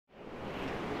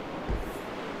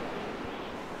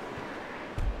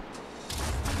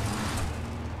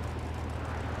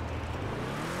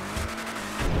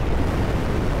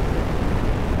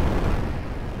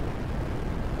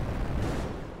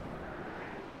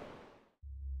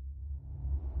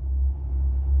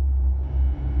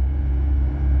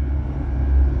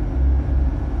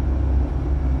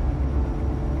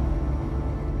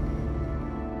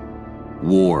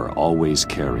War always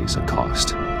carries a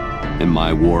cost, and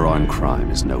my war on crime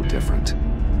is no different.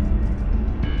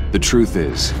 The truth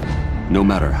is, no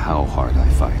matter how hard I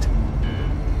fight,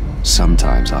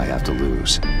 sometimes I have to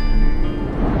lose.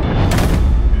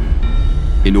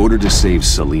 In order to save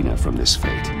Selina from this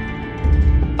fate,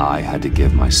 I had to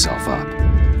give myself up.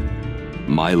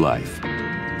 My life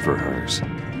for hers.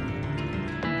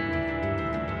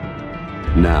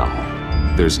 Now,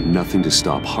 there's nothing to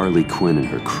stop Harley Quinn and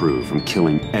her crew from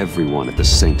killing everyone at the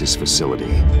Sanctus facility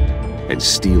and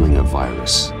stealing a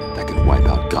virus that could wipe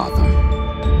out Gotham.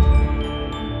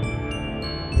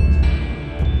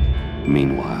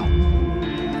 Meanwhile,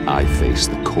 I face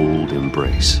the cold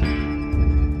embrace.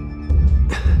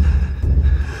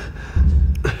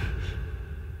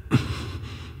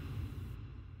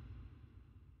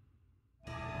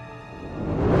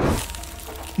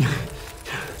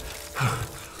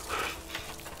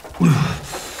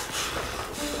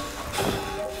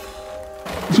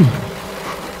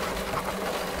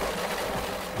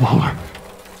 Waller.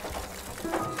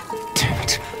 Damn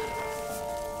it.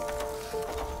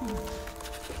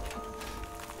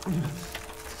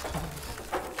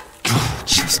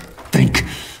 Just think.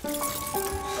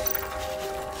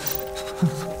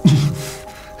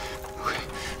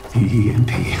 The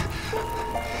EMP.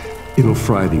 It'll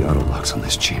fry the auto locks on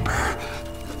this chamber.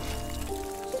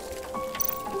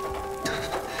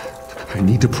 I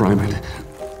need to prime it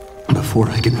before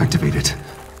I can activate it.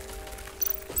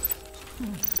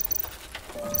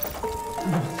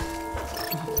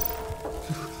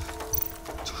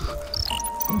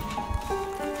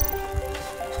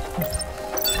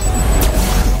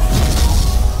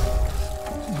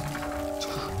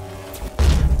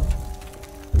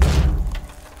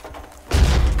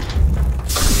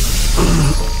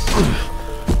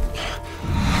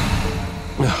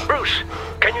 Bruce,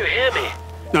 can you hear me?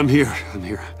 I'm here.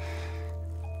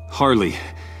 Harley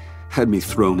had me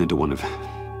thrown into one of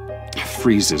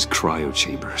Freeze's cryo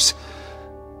chambers.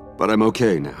 But I'm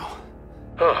okay now.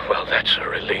 Oh, well, that's a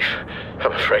relief.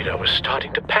 I'm afraid I was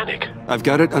starting to panic. I've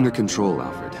got it under control,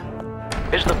 Alfred.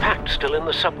 Is the Pact still in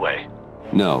the subway?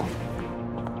 No.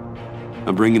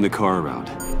 I'm bringing the car around.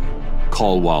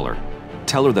 Call Waller.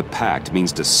 Tell her the Pact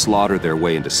means to slaughter their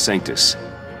way into Sanctus,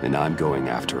 and I'm going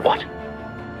after it. What?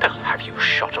 They'll have you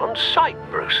shot on sight,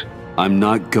 Bruce. I'm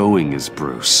not going as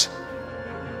Bruce.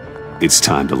 It's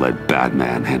time to let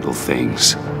Batman handle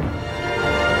things.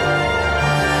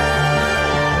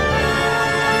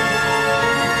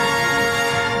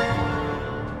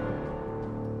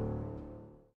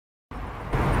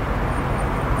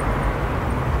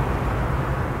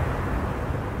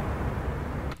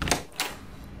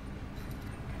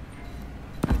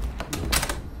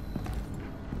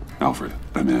 Alfred,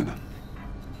 I'm in.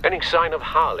 Any sign of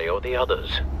Harley or the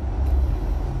others?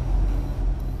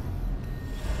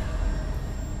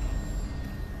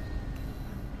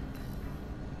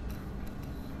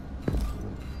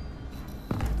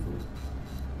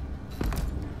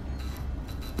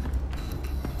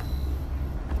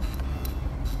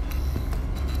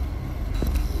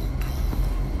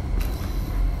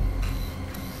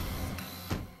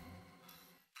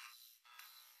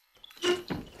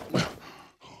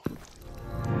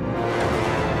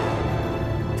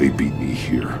 They beat me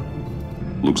here.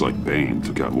 Looks like Bane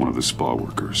took out one of the spa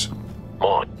workers.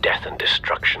 More death and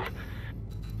destruction.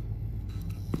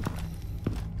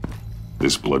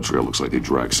 This blood trail looks like they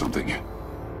dragged something.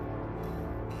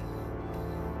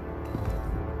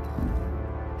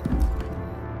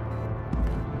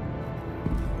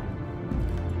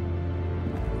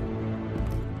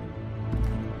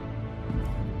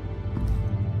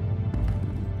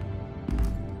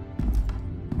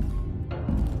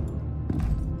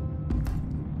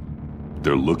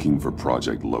 They're looking for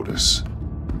Project Lotus.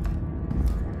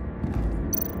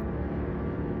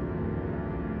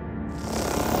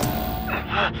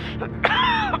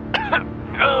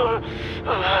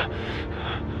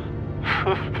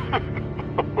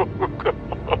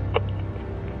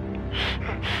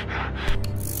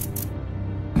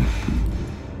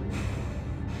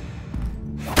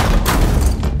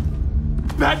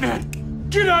 Batman!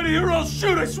 Get out of here or I'll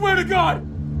shoot, I swear to God!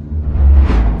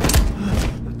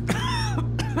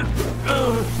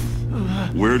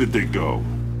 Where did they go?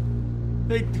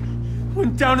 They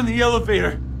went down in the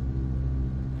elevator.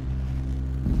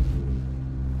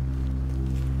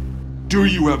 Do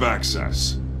you have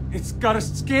access? It's gotta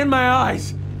scan my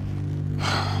eyes.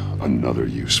 Another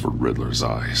use for Riddler's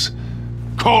eyes.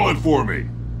 Call it for me!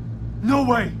 No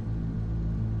way!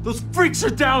 Those freaks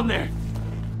are down there!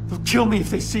 They'll kill me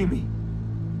if they see me.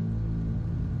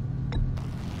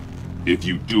 If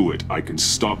you do it, I can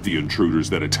stop the intruders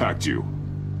that attacked you.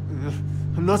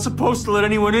 I'm not supposed to let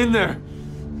anyone in there.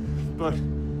 But...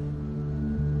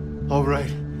 all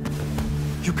right.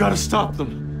 You gotta stop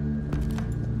them.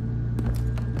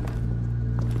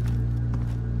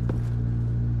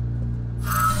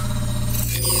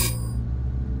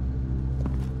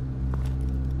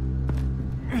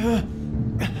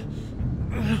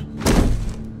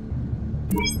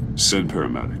 Send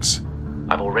paramedics.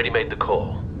 I've already made the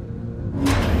call.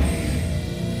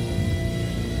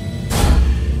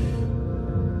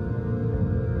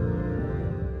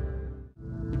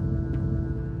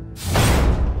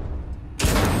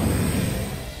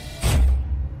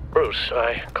 Bruce,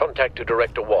 I contacted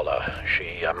Director Waller.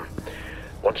 She,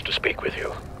 wants to speak with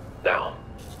you. Now.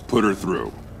 Put her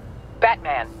through.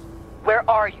 Batman, where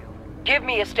are you? Give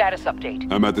me a status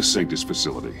update. I'm at the Sanctus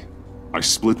facility. I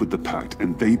split with the Pact,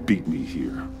 and they beat me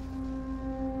here.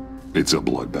 It's a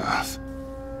bloodbath.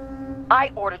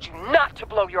 I ordered you not to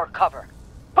blow your cover.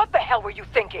 What the hell were you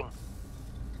thinking?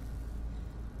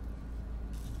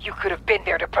 You could have been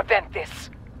there to prevent this.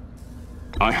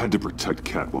 I had to protect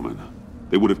Catwoman.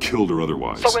 They would have killed her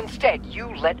otherwise. So instead,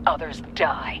 you let others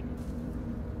die.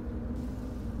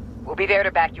 We'll be there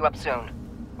to back you up soon.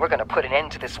 We're gonna put an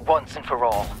end to this once and for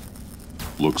all.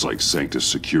 Looks like Sanctus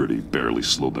security barely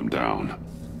slowed them down.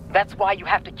 That's why you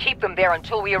have to keep them there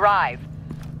until we arrive.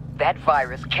 That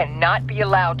virus cannot be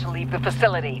allowed to leave the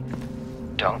facility.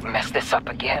 Don't mess this up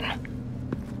again.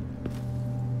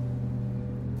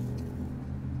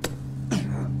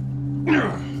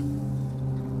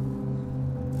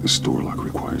 This door lock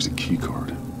requires a key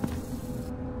card.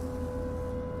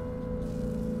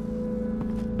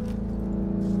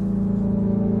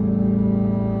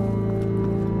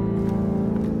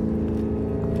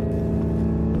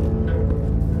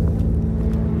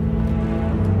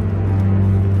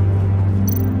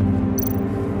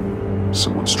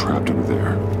 Someone's trapped under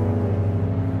there.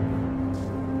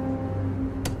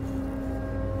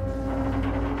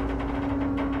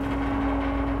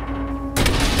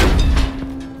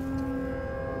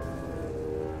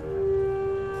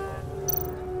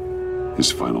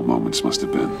 His final moments must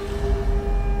have been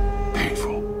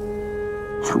painful,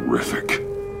 horrific.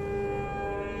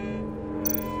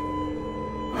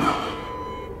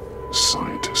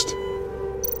 Scientist.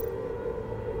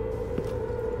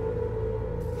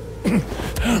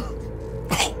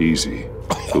 Easy.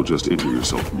 You'll just injure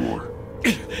yourself more.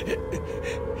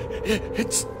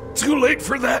 It's too late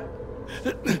for that.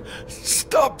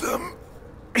 Stop them.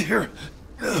 Here.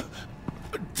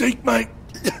 Take my...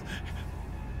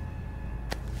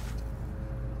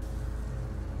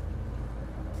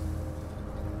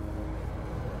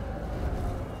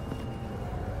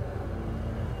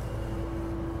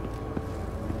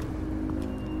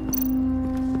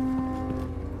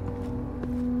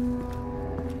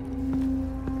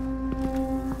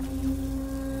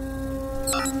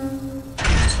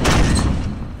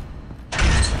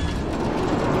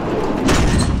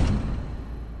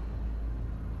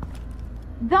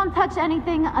 Don't touch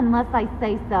anything unless I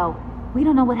say so. We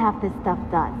don't know what half this stuff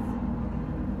does.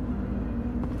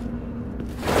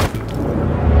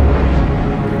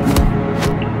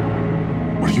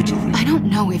 What are you doing? I don't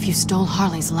know if you stole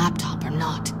Harley's laptop or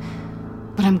not,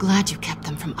 but I'm glad you kept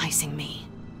them from icing me.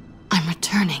 I'm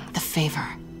returning the favor.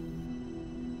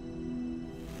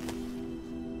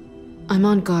 I'm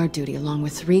on guard duty along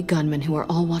with 3 gunmen who are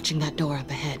all watching that door up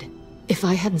ahead. If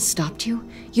I hadn't stopped you,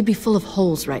 you'd be full of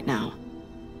holes right now.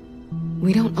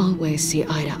 We don't always see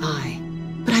eye to eye,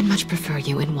 but I'd much prefer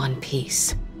you in one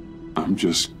piece. I'm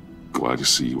just glad to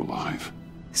see you alive.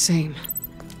 Same.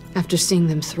 After seeing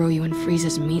them throw you in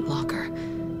Freeze's meat locker,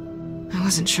 I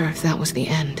wasn't sure if that was the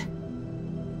end.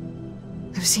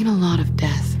 I've seen a lot of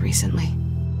death recently.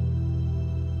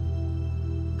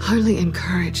 Harley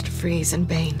encouraged Freeze and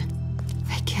Bane.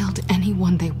 They killed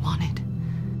anyone they wanted.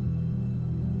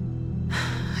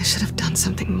 I should have done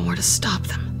something more to stop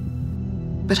them.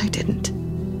 But I didn't.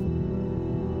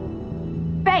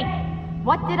 Bane!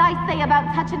 What did I say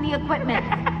about touching the equipment?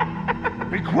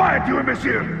 Be quiet, you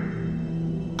imbecile!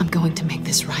 I'm going to make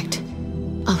this right.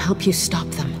 I'll help you stop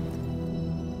them.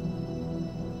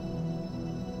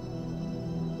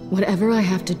 Whatever I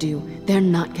have to do, they're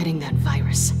not getting that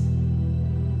virus.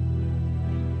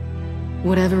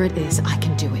 Whatever it is, I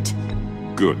can do it.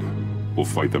 Good. We'll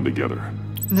fight them together.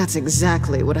 That's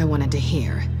exactly what I wanted to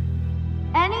hear.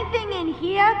 Anything in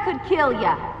here could kill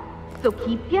ya. So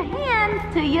keep your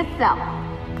hands to yourself.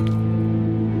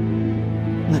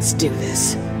 Let's do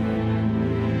this.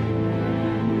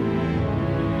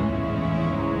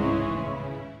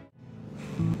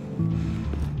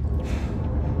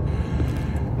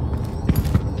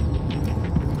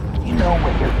 You know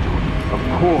what you're doing. Of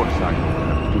course.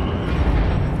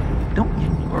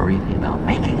 worried about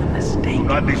making a mistake. Do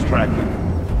not distract him.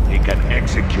 He can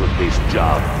execute this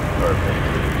job perfectly.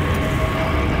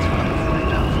 That's what I'm gonna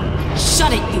find out.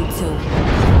 Shut it, you two!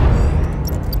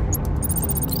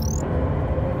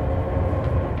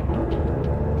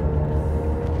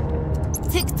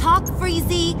 Tick-tock,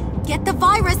 Freezy! Get the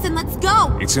virus and let's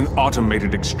go! It's an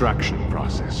automated extraction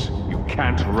process. You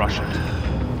can't rush it.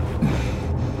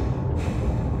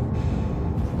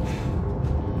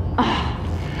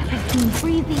 I've seen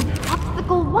Freezy's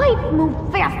popsicle wife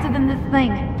move faster than this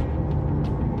thing.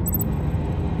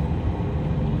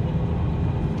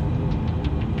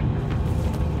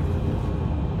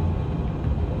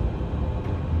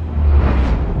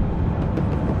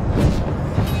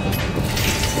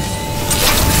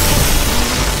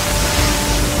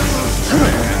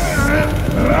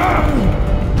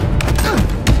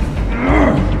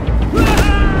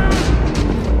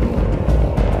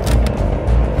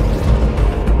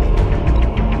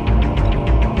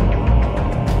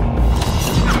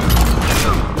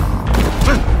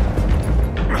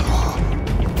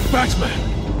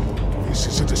 This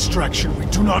is a distraction we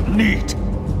do not need.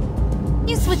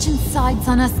 You switching sides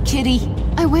on us, kitty?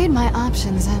 I weighed my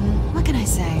options and what can I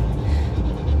say?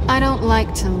 I don't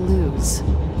like to lose.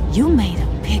 You made a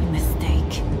big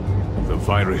mistake. The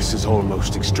virus is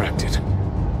almost extracted.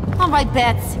 All right,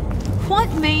 Bets.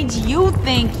 What made you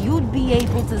think you'd be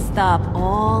able to stop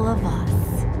all of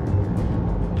us?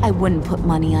 I wouldn't put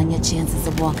money on your chances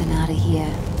of walking out of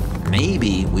here.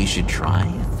 Maybe we should try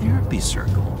a therapy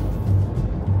circle.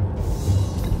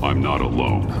 I'm not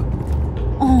alone.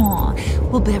 Aw,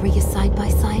 we'll bury you side by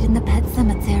side in the pet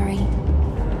cemetery.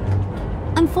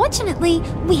 Unfortunately,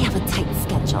 we have a tight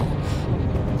schedule.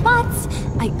 But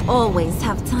I always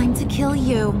have time to kill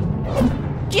you.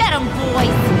 Get 'em,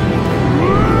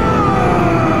 boys!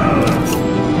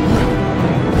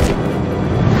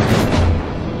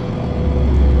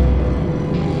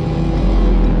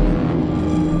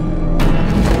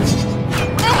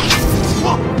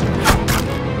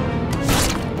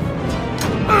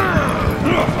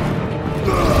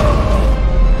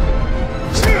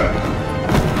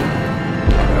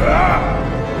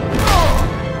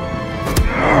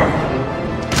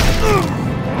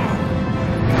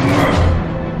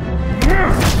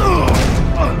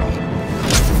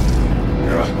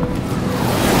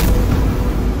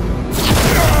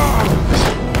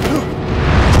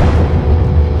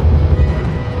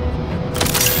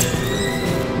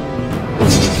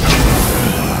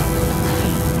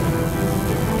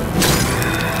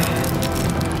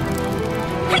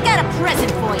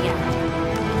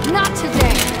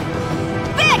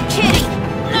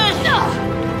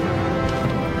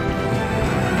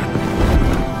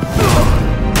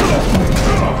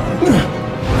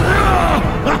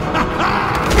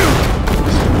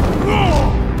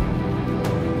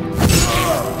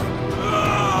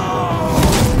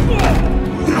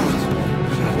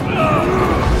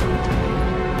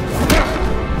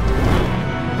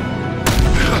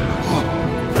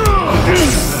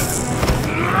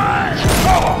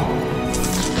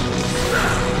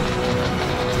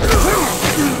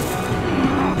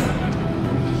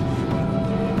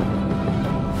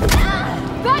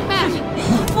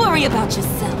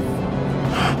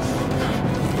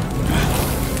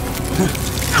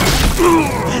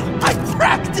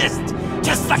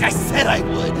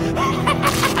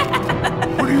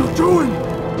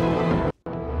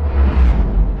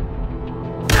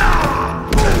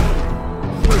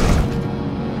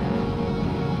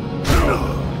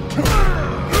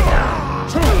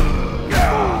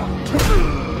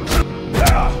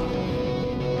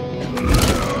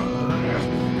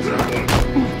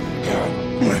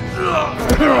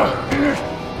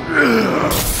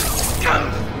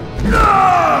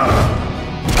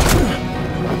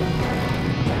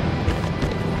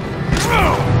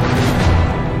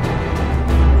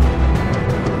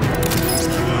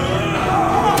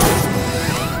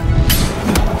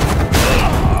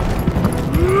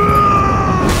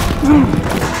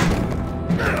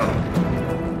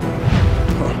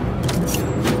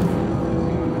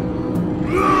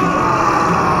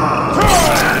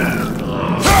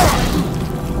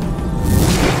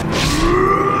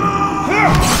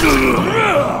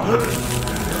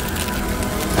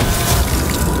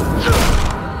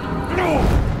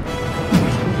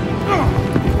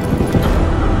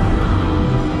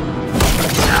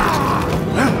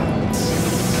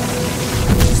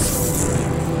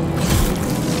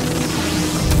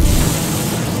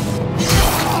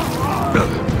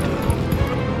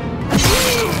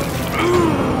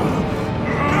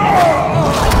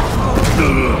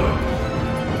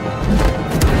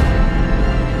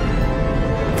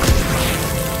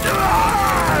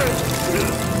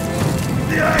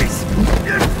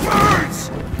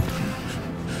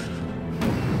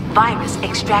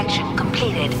 Extraction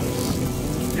completed.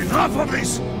 Enough of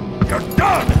this! You're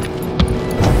done!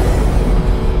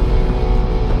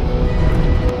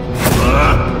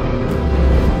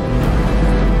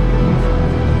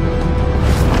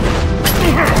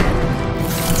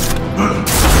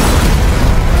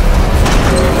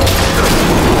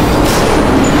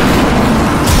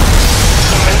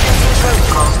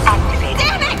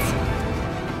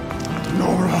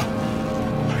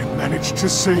 To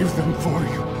save them for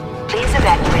you. Please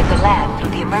evacuate the lab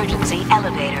through the emergency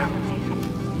elevator.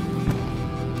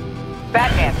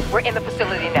 Batman, we're in the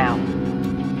facility now.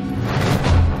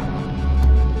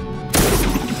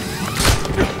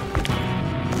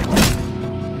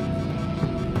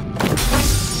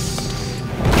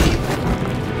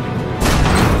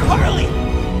 Harley!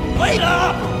 Wait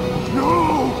up!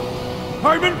 No!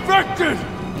 I'm infected!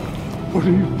 What are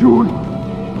you doing?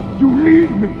 You need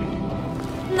me!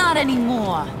 Not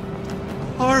anymore.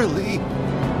 Harley!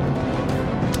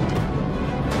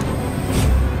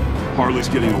 Harley's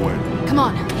getting away. Come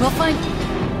on, we'll find...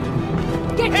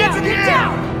 Get down! Get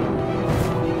down!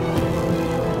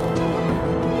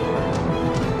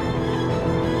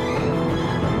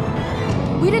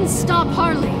 We didn't stop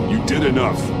Harley. You did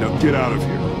enough. Now get out of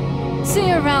here. See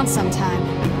you around sometime.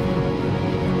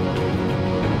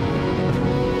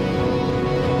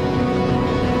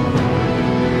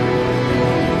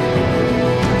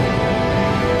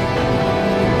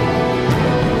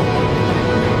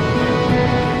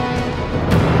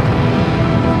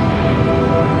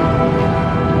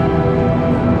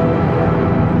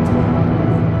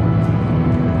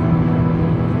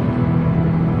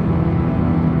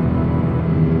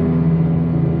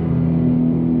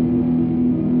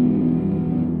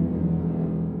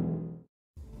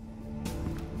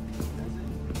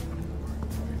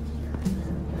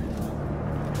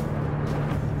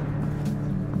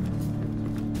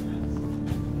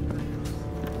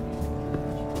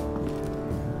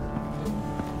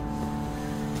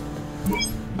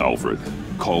 Alfred,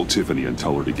 call Tiffany and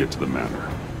tell her to get to the manor.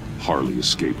 Harley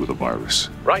escaped with a virus.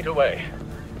 Right away.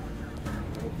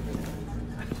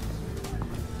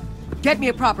 Get me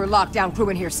a proper lockdown crew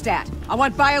in here, stat. I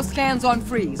want bioscans on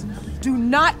Freeze. Do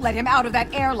not let him out of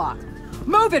that airlock.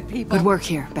 Move it, people! Good work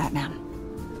here, Batman.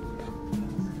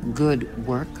 Good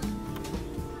work?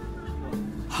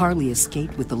 Harley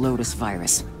escaped with the Lotus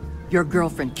virus. Your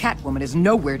girlfriend, Catwoman, is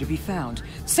nowhere to be found.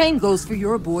 Same goes for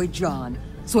your boy, John.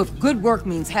 So if good work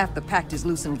means half the pact is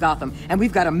loose in Gotham, and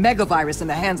we've got a megavirus in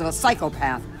the hands of a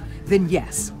psychopath, then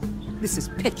yes, this is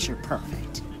picture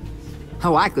perfect.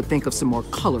 Oh, I could think of some more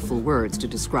colorful words to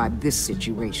describe this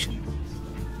situation.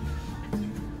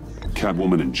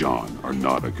 Catwoman and John are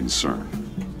not a concern.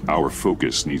 Our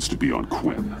focus needs to be on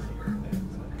Quinn.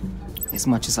 As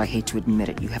much as I hate to admit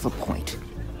it, you have a point.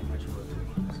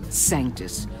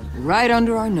 Sanctus, right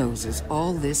under our noses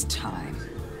all this time.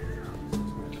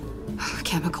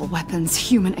 Chemical weapons,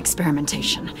 human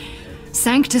experimentation.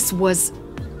 Sanctus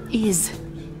is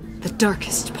the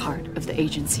darkest part of the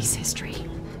agency's history.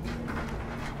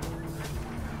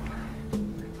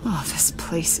 Oh, this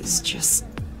place is just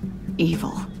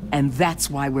evil. And that's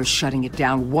why we're shutting it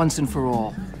down once and for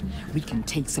all. We can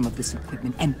take some of this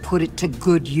equipment and put it to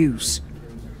good use.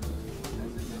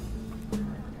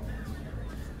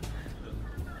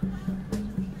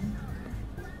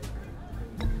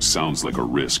 Sounds like a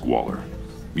risk, Waller.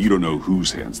 You don't know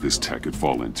whose hands this tech could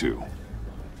fall into.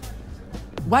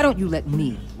 Why don't you let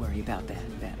me worry about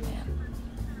that, Batman?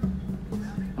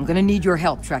 I'm gonna need your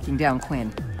help tracking down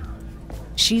Quinn.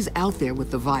 She's out there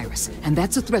with the virus, and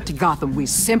that's a threat to Gotham we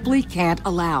simply can't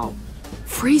allow.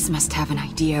 Freeze must have an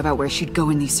idea about where she'd go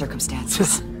in these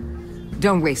circumstances.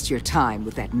 Don't waste your time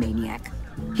with that maniac.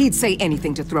 He'd say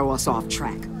anything to throw us off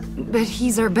track. But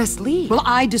he's our best lead. Well,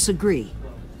 I disagree.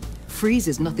 Freeze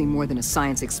is nothing more than a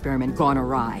science experiment gone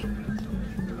awry.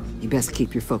 You best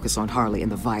keep your focus on Harley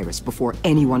and the virus before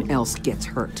anyone else gets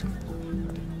hurt.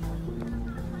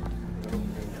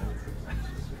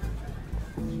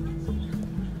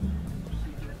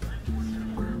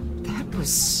 That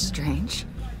was strange.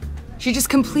 She just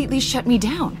completely shut me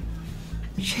down.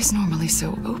 She's normally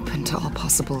so open to all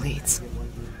possible leads.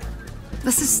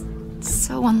 This is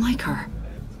so unlike her.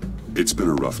 It's been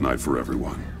a rough night for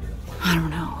everyone. I don't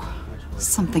know.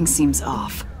 Something seems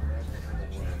off.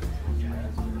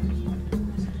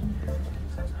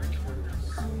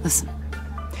 Listen,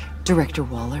 Director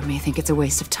Waller may think it's a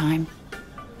waste of time,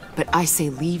 but I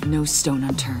say leave no stone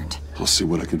unturned. I'll see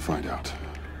what I can find out.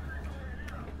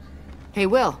 Hey,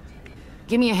 Will.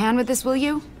 Give me a hand with this, will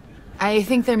you? I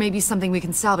think there may be something we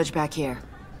can salvage back here.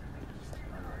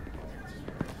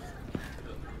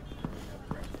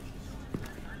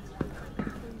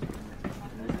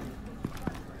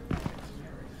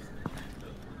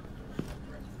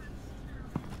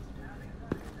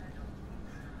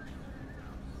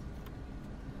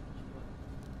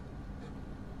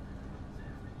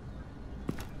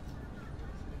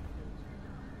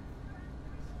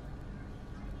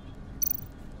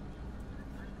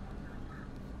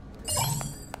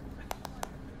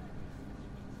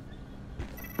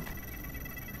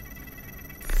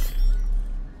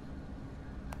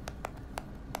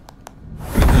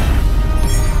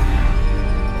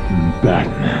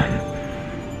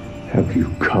 Batman, have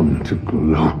you come to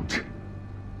gloat?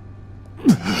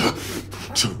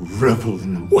 To revel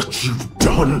in what you've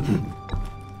done?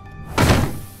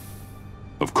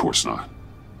 Of course not.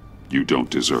 You don't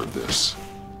deserve this.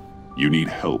 You need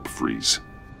help, Freeze.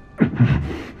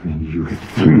 You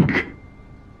think?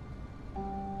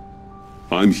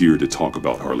 I'm here to talk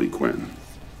about Harley Quinn.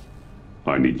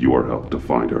 I need your help to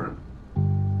find her.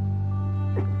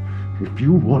 If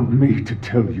you want me to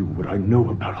tell you what I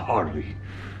know about Harley,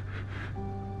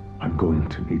 I'm going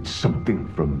to need something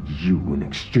from you in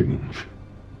exchange.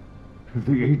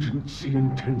 The agency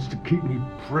intends to keep me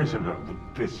prisoner with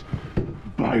this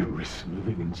virus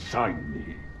living inside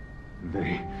me.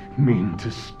 They mean to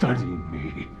study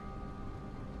me.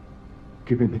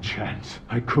 Given the chance,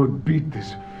 I could beat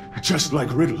this. Just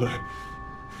like Riddler.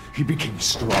 He became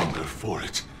stronger for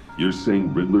it. You're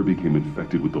saying Riddler became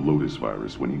infected with the Lotus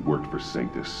virus when he worked for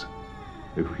Sanctus?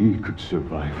 If he could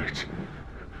survive it,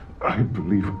 I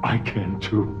believe I can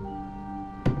too.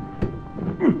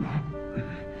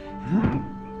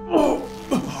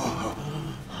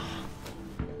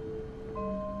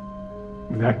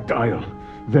 That dial,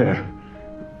 there.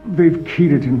 They've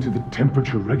keyed it into the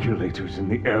temperature regulators in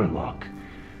the airlock.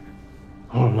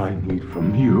 All I need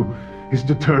from you is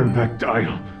to turn that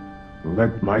dial.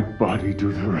 Let my body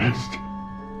do the rest.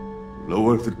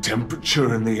 Lower the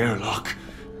temperature in the airlock.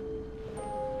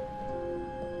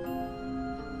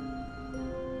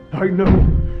 I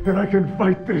know that I can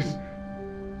fight this.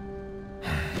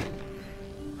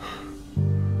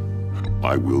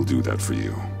 I will do that for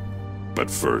you.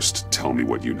 But first, tell me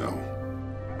what you know.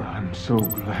 I'm so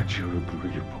glad you're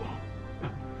agreeable.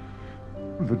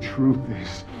 The truth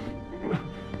is,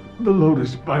 the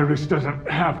Lotus virus doesn't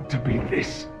have to be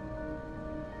this.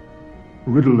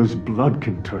 Riddler's blood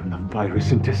can turn the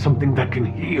virus into something that can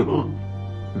heal.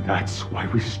 That's why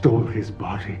we stole his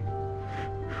body.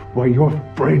 Why your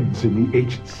friends in the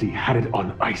agency had it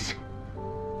on ice.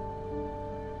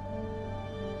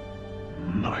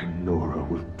 My Nora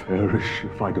will perish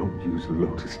if I don't use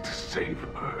Lotus to save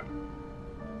her.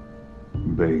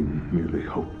 Bane merely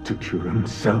hoped to cure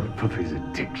himself of his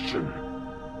addiction.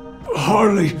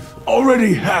 Harley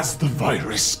already has the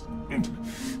virus.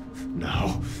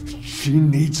 Now, she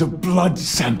needs a blood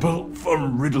sample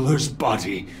from Riddler's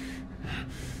body.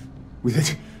 With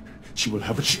it, she will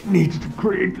have what she needs to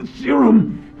create the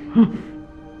serum.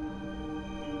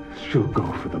 She'll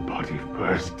go for the body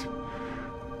first.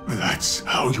 That's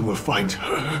how you will find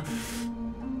her.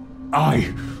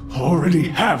 I already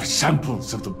have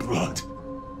samples of the blood.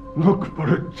 Look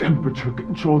for a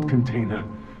temperature-controlled container.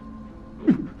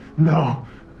 Now.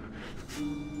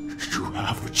 You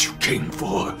have what you came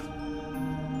for.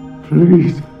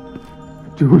 Please,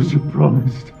 do as you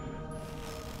promised.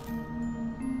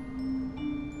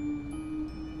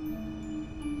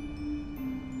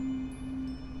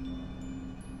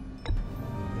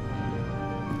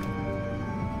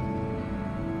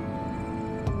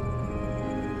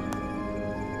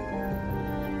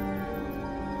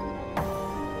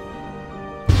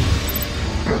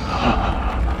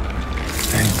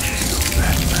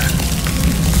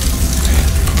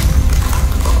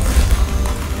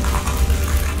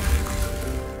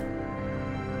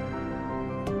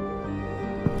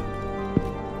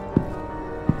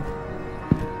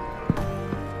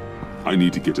 I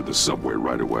need to get to the subway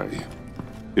right away.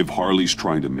 If Harley's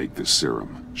trying to make this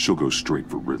serum, she'll go straight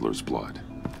for Riddler's blood.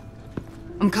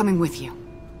 I'm coming with you.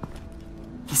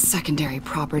 The secondary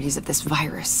properties of this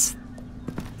virus.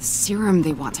 The serum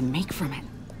they want to make from it.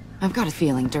 I've got a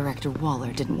feeling Director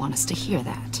Waller didn't want us to hear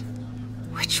that.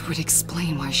 Which would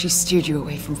explain why she steered you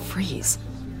away from Freeze.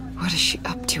 What is she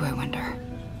up to, I wonder?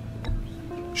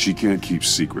 She can't keep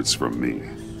secrets from me.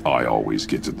 I always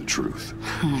get to the truth.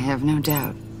 I have no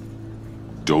doubt.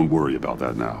 Don't worry about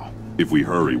that now. If we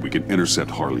hurry, we can intercept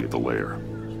Harley at the lair.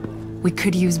 We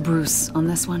could use Bruce on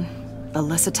this one. The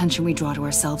less attention we draw to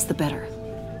ourselves, the better.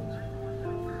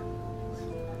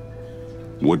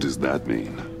 What does that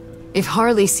mean? If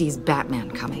Harley sees Batman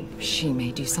coming, she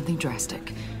may do something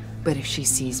drastic. But if she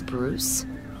sees Bruce,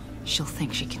 she'll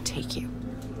think she can take you.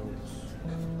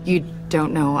 You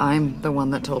don't know I'm the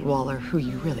one that told Waller who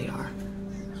you really are.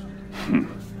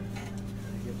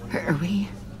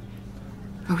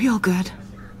 Are we all good?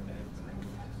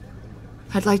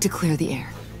 I'd like to clear the air,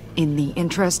 in the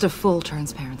interest of full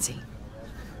transparency.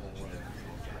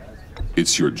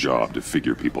 It's your job to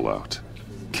figure people out.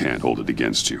 Can't hold it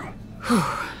against you.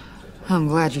 I'm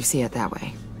glad you see it that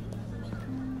way.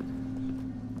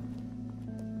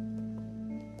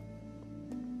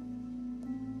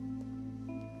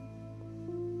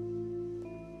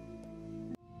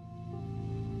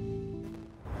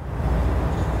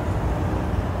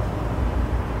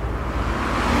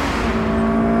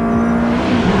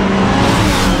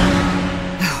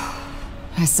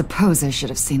 suppose I should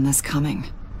have seen this coming.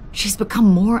 She's become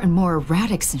more and more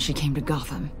erratic since she came to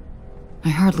Gotham. I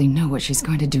hardly know what she's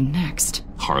going to do next.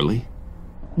 Harley?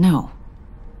 No.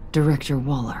 Director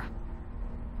Waller.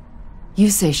 You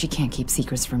say she can't keep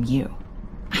secrets from you.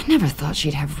 I never thought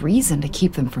she'd have reason to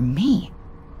keep them from me.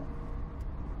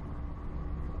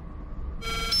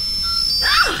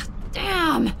 Ah!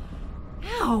 Damn!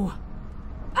 Ow!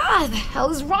 Ah, the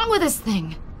hell is wrong with this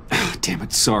thing? Damn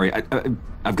it, sorry.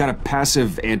 I've got a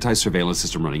passive anti-surveillance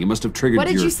system running. It must have triggered What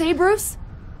did you say, Bruce?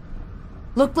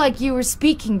 Looked like you were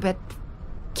speaking, but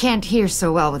can't hear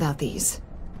so well without these.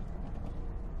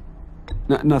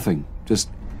 Nothing. Just...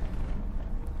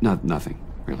 nothing,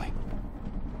 really.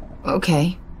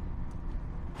 Okay.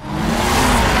 I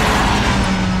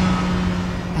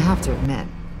have to admit,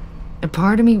 a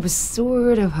part of me was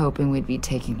sort of hoping we'd be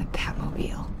taking the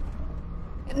Batmobile.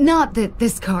 Not that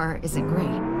this car isn't great,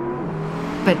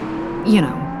 but, you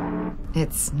know,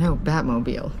 it's no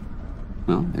Batmobile.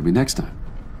 Well, maybe next time.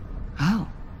 Oh,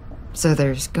 so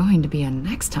there's going to be a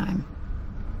next time.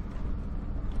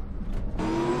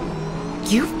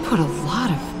 You've put a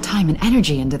lot of time and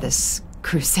energy into this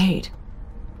crusade.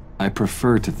 I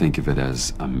prefer to think of it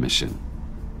as a mission.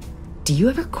 Do you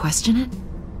ever question it?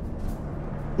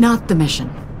 Not the mission.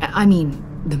 I mean,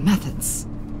 the methods.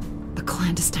 The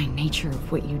clandestine nature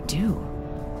of what you do.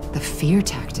 The fear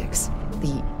tactics.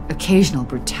 The occasional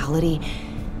brutality.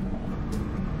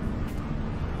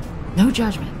 No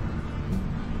judgment.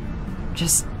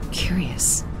 Just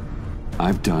curious.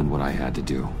 I've done what I had to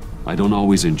do. I don't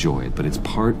always enjoy it, but it's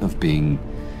part of being...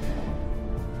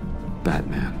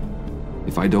 Batman.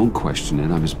 If I don't question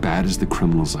it, I'm as bad as the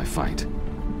criminals I fight.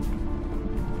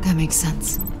 That makes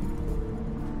sense.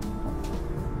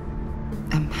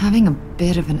 I'm having a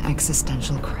bit of an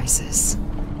existential crisis.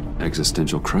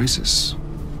 Existential crisis?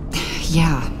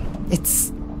 Yeah,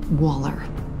 it's Waller.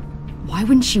 Why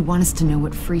wouldn't she want us to know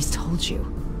what Freeze told you?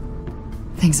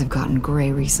 Things have gotten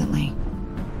gray recently.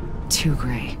 Too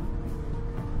gray.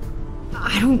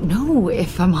 I don't know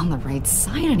if I'm on the right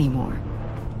side anymore.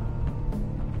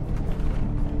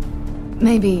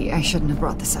 Maybe I shouldn't have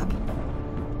brought this up.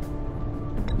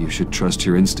 You should trust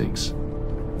your instincts.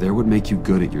 They're what make you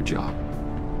good at your job.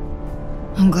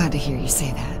 I'm glad to hear you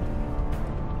say that.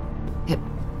 It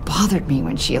bothered me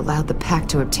when she allowed the Pact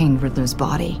to obtain Riddler's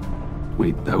body.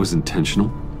 Wait, that was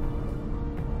intentional?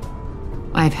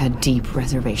 I've had deep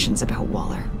reservations about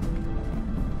Waller.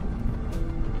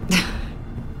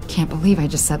 Can't believe I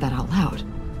just said that out loud.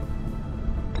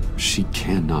 She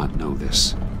cannot know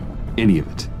this. Any of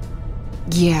it.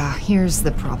 Yeah, here's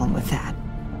the problem with that.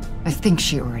 I think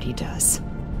she already does.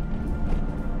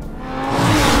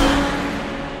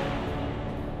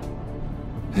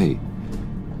 Hey,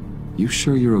 you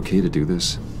sure you're okay to do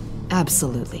this?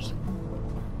 Absolutely.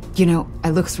 You know, I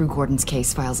looked through Gordon's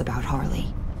case files about Harley.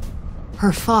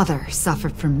 Her father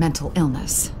suffered from mental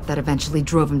illness that eventually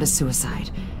drove him to suicide.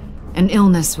 An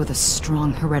illness with a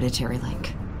strong hereditary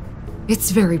link.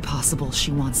 It's very possible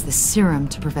she wants the serum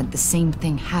to prevent the same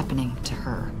thing happening to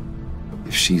her.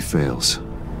 If she fails,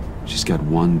 she's got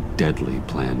one deadly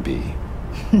plan B.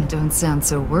 Don't sound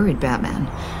so worried, Batman.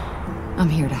 I'm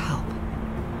here to help.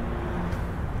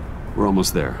 We're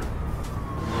almost there.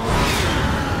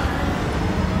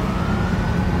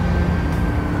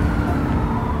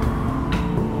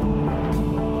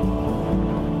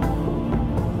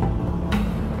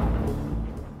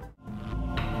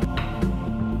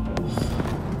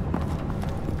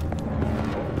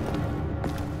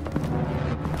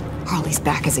 Harley's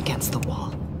back is against the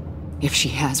wall. If she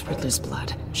has Riddler's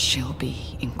blood, she'll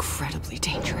be incredibly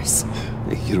dangerous.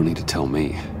 Hey, you don't need to tell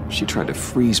me. She tried to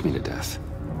freeze me to death.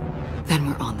 Then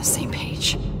we're on the same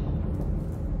page.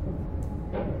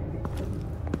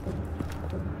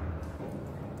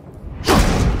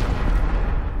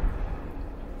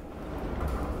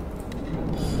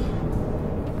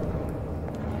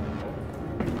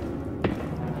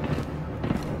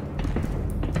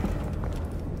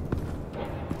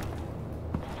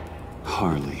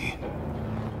 Harley.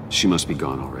 She must be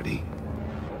gone already.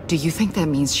 Do you think that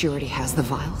means she already has the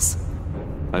vials?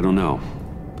 I don't know,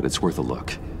 but it's worth a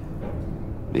look.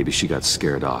 Maybe she got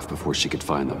scared off before she could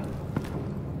find them.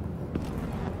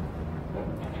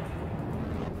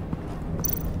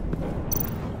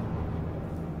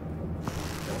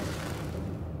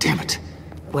 Damn it.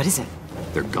 What is it?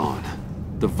 They're gone.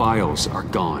 The vials are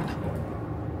gone.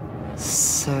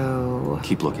 So...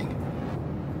 Keep looking.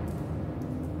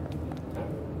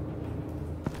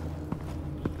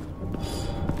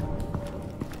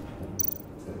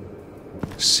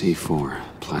 C4,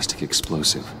 plastic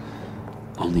explosive.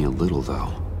 Only a little,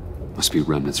 though. Must be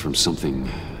remnants from something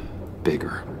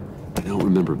bigger. I don't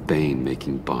remember Bane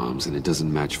making bombs, and it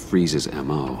doesn't match Freeze's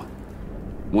MO.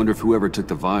 Wonder if whoever took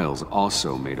the vials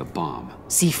also made a bomb.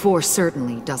 C4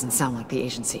 certainly doesn't sound like the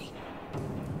agency.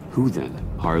 Who then?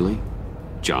 Harley?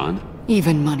 John?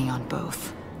 Even money on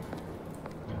both.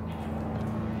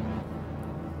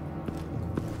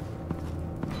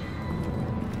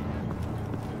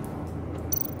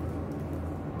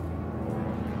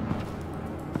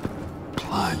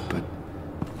 Blood, but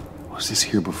was this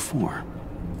here before?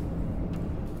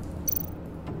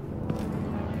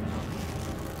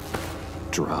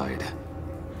 Dried.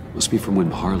 Must be from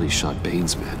when Harley shot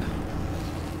Bane's men.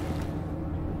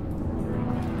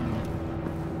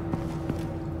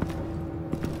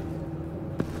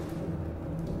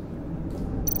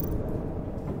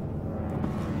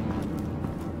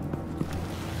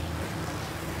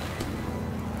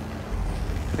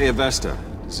 Hey, Avesta.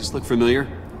 Does this look familiar?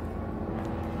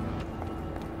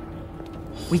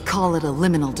 We call it a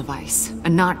liminal device, a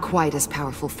not quite as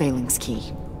powerful phalanx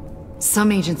key.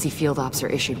 Some agency field ops are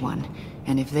issued one,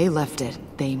 and if they left it,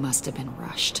 they must have been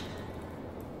rushed.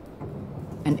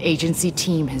 An agency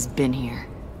team has been here.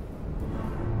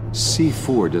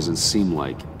 C4 doesn't seem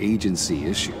like agency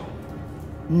issue.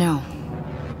 No,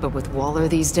 but with Waller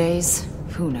these days,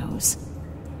 who knows?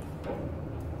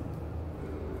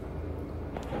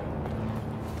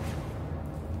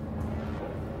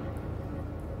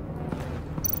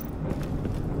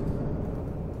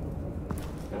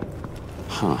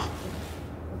 Huh.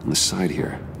 On the side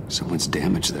here, someone's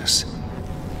damaged this.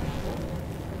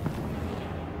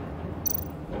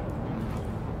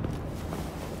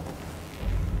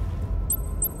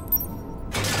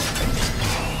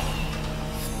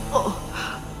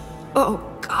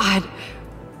 Oh, God.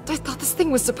 I thought this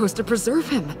thing was supposed to preserve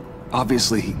him.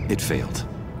 Obviously, it failed.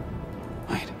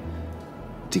 Right.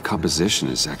 Decomposition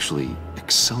is actually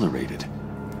accelerated.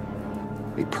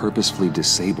 They purposefully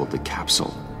disabled the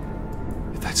capsule.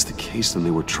 If that's the case, then they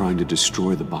were trying to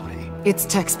destroy the body. It's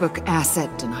textbook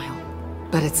asset denial,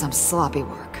 but it's some sloppy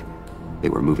work. They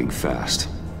were moving fast.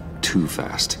 Too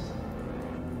fast.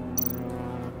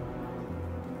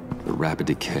 The rapid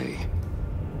decay.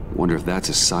 Wonder if that's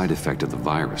a side effect of the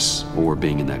virus, or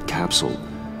being in that capsule,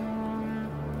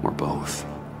 or both.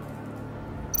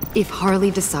 If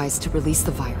Harley decides to release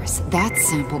the virus, that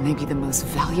sample may be the most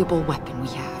valuable weapon we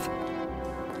have.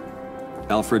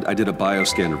 Alfred, I did a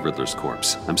bioscan of Riddler's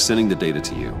corpse. I'm sending the data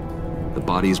to you. The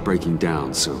body is breaking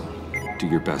down, so do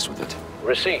your best with it.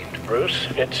 Received, Bruce.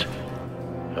 It's...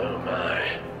 oh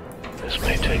my. This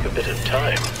may take a bit of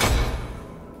time.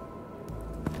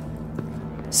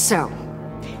 So,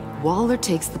 Waller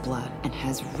takes the blood and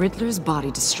has Riddler's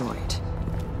body destroyed.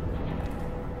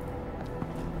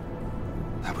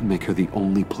 That would make her the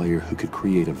only player who could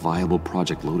create a viable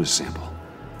Project Lotus sample.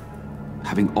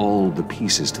 Having all the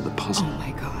pieces to the puzzle. Oh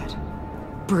my God.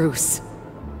 Bruce.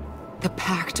 The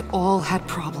Pact all had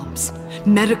problems.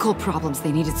 Medical problems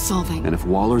they needed solving. And if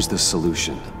Waller's the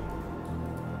solution,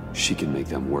 she can make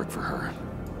them work for her.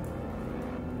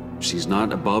 She's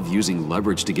not above using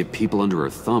leverage to get people under her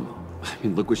thumb. I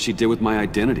mean, look what she did with my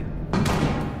identity.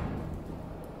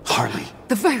 Harley.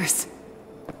 The virus.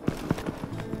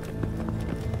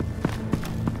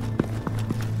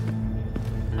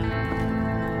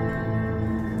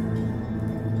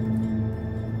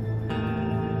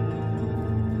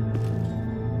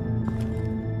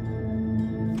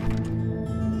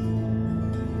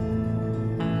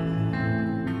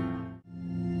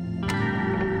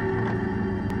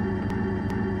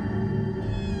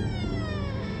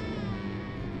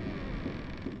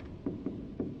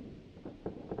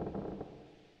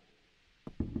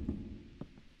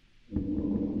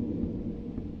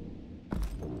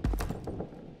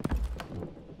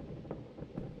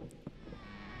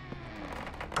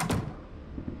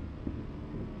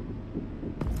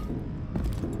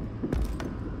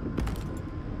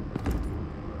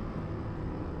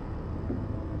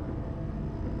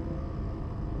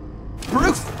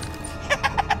 Bruce!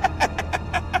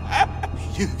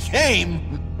 You came!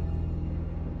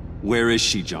 Where is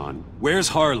she, John? Where's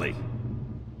Harley?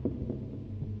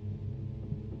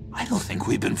 I don't think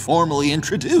we've been formally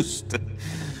introduced.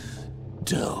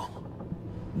 Doe.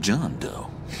 John Doe.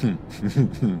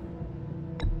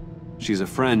 She's a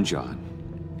friend,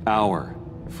 John. Our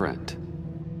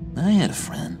friend. I had a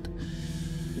friend.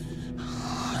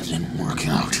 It didn't work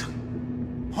out.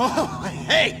 Oh,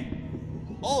 hey!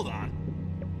 Hold on.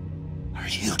 Are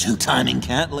you two-timing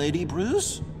cat lady,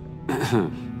 Bruce?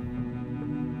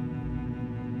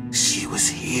 She was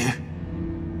here.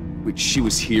 Wait, she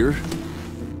was here?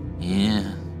 Yeah.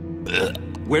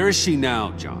 Where is she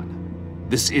now, John?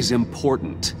 This is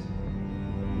important.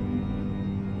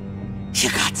 You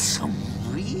got some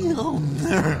real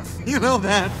nerve, you know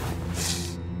that?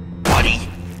 Buddy!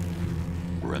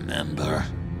 Remember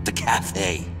the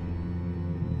cafe?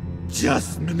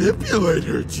 Just manipulate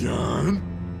her, John.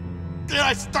 Then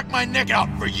I stuck my neck out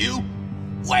for you.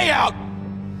 Way out!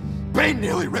 Bane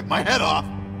nearly ripped my head off.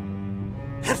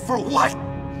 And for what?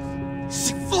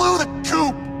 She flew the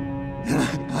coop!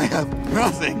 And I have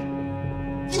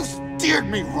nothing. You steered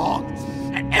me wrong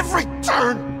at every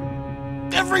turn.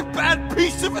 Every bad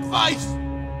piece of advice.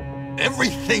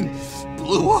 Everything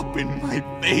blew up in my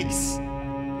face.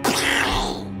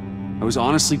 I was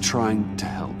honestly trying to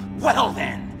help. Well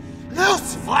then,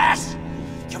 newsflash!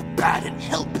 You're bad at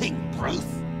helping, Bruce.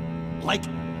 Like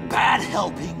bad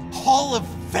helping, Hall of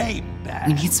Fame bad.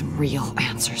 We need some real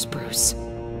answers, Bruce.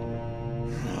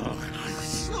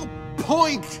 There's no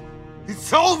point.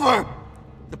 It's over.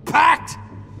 The pact,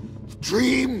 the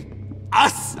dream,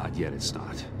 us. Not yet, it's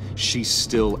not. She's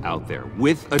still out there,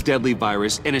 with a deadly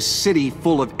virus in a city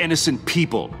full of innocent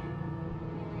people.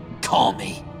 Call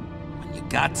me when you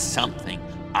got something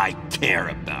I care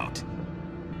about.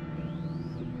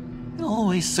 It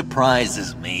always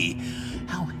surprises me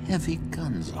how heavy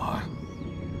guns are.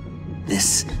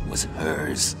 This was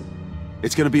hers.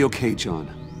 It's gonna be okay, John.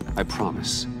 I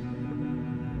promise.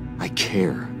 I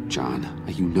care, John.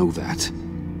 You know that.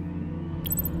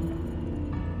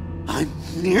 I'm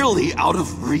nearly out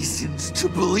of reasons to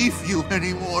believe you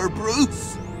anymore,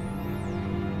 Bruce.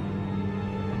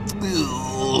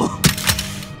 Ugh.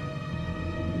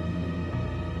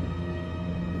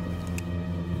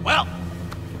 Well,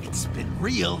 it's been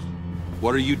real.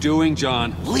 What are you doing,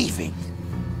 John? Leaving.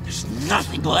 There's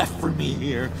nothing left for me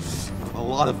here. A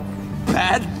lot of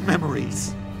bad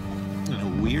memories. And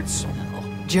a weird smell.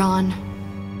 John,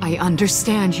 I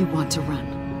understand you want to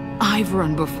run. I've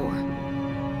run before.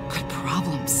 But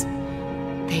problems,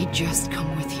 they just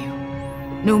come with you.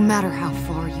 No matter how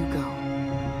far you go.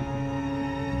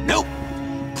 Nope.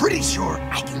 Pretty sure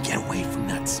I can get away from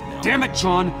that smell. Damn it,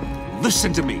 John!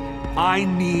 Listen to me. I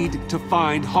need to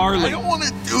find Harley. I don't want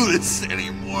to do this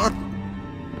anymore.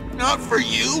 Not for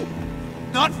you.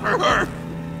 Not for her.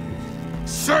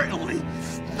 Certainly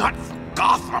not for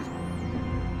Gotham.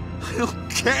 I don't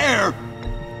care.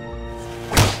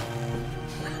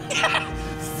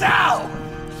 So,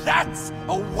 that's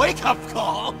a wake-up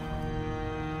call.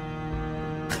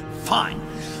 Fine.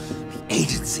 The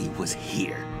agency was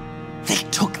here. They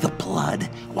took the blood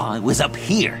while I was up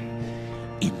here.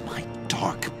 In my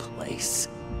dark place.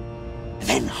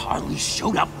 Then Harley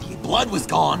showed up. The blood was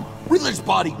gone. Riddler's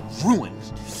body ruined.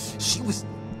 She was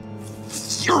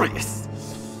furious.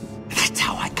 That's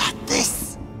how I got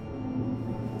this.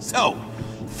 So,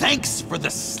 thanks for the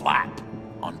slap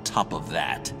on top of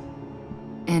that.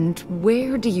 And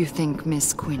where do you think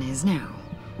Miss Quinn is now?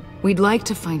 We'd like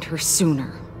to find her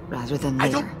sooner, rather than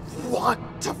later. I don't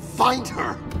want to find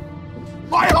her.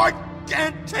 My heart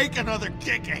can't take another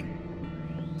kicking.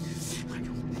 I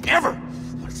don't ever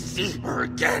want to see her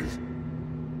again.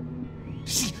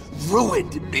 She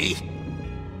ruined me.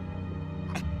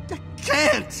 I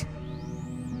can't.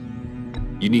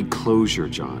 You need closure,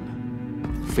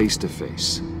 John. Face to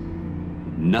face.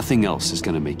 Nothing else is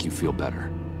gonna make you feel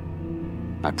better.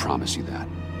 I promise you that.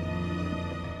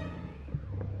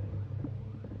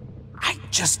 I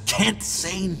just can't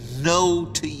say no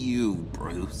to you,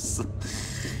 Bruce.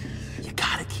 You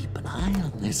gotta keep an eye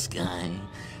on this guy.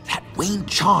 That Wayne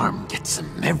charm gets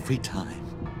him every time.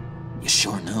 You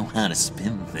sure know how to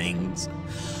spin things.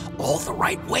 All the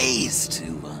right ways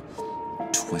to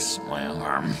twist my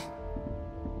arm.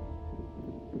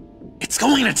 It's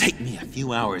going to take me a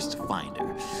few hours to find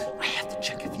her. I have to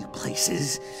check a few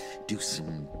places, do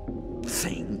some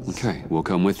things. Okay, we'll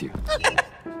come with you.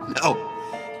 No,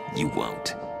 you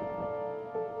won't.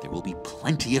 There will be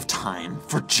plenty of time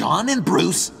for John and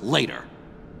Bruce later.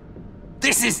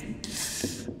 This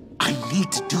is... I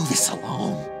need to do this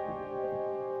alone.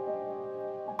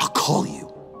 I'll call you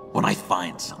when I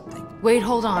find something. Wait,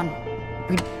 hold on.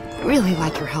 We'd really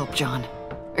like your help, John.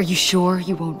 Are you sure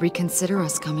you won't reconsider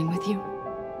us coming with you?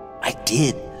 I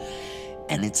did,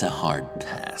 and it's a hard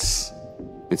pass.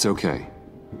 It's okay.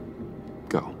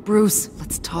 Go. Bruce,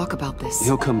 let's talk about this.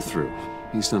 He'll come through.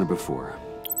 He's done it before.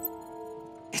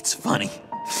 It's funny.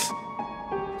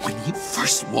 When you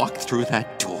first walked through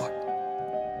that door,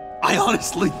 I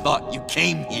honestly thought you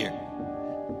came here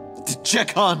to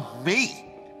check on me.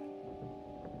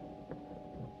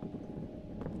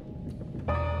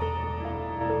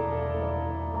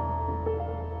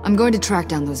 I'm going to track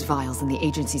down those vials in the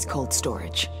agency's cold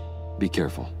storage. Be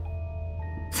careful.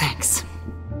 Thanks.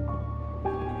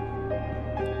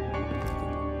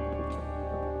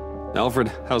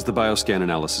 Alfred, how's the bioscan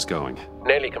analysis going?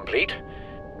 Nearly complete.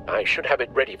 I should have it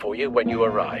ready for you when you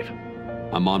arrive.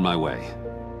 I'm on my way.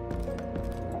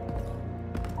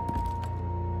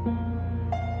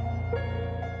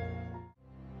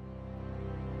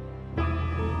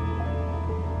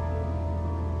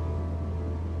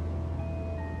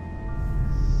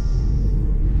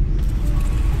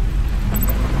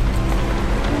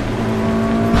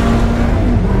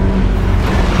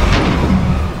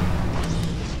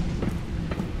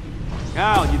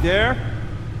 Al, you there?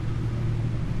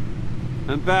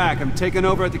 I'm back. I'm taking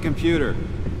over at the computer.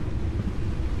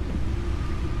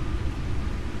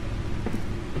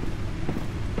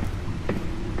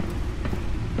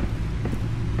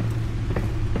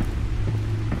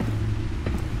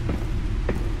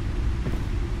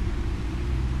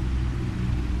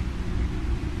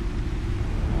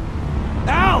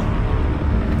 Al!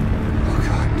 Oh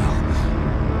God, no.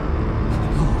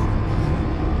 No.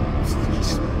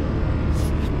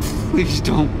 Please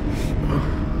don't.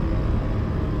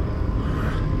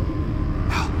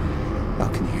 Al,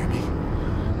 can you hear me?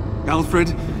 Alfred?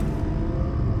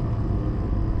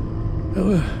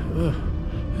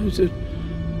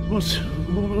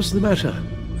 What's the matter?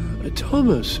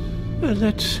 Thomas,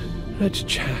 let's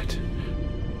chat.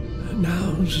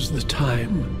 Now's the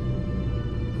time.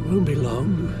 Won't be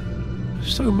long.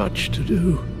 So much to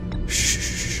do.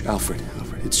 Shh, Alfred,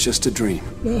 it's just a dream.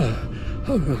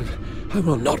 I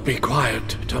will not be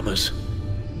quiet, Thomas.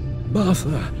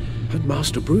 Martha and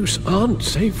Master Bruce aren't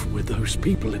safe with those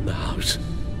people in the house.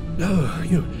 No,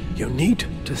 you need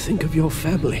to think of your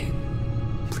family.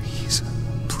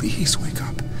 Please wake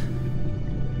up.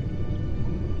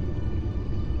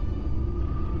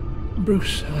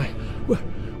 Bruce,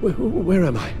 where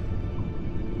am I?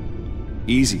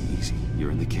 Easy.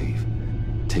 You're in the cave.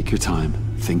 Take your time,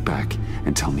 think back,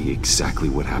 and tell me exactly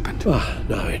what happened.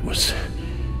 No, it was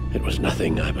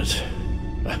nothing. I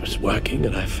was working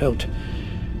and I felt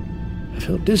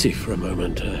dizzy for a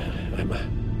moment. I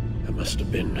must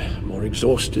have been more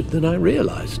exhausted than I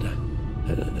realized.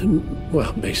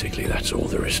 Well, basically that's all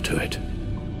there is to it.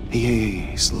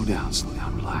 Hey, slow down,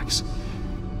 relax.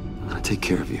 I'm gonna take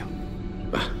care of you.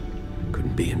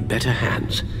 Couldn't be in better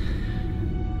hands.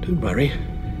 Don't worry,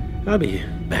 I'll be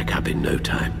back up in no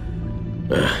time.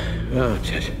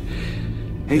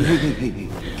 Hey,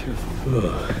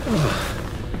 careful.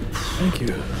 Thank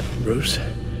you, Bruce.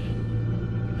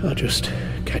 I'll just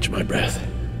catch my breath.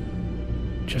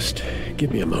 Just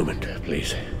give me a moment,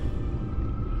 please.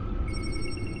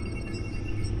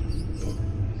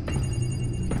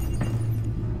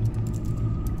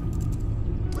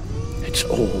 It's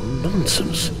all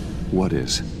nonsense. What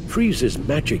is? Freeze's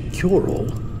magic cure-all.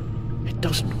 It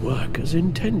doesn't work as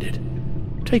intended.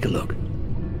 Take a look.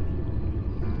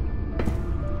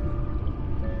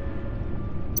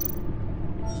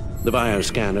 The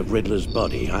bioscan of Riddler's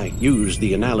body. I used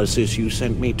the analysis you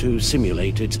sent me to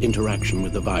simulate its interaction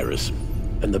with the virus.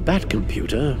 And the Bat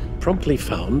computer promptly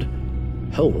found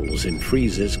holes in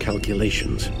Freeze's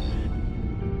calculations.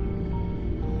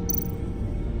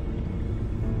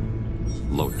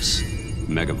 Lotus.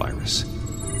 Megavirus.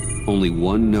 Only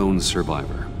one known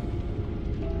survivor.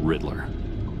 Riddler.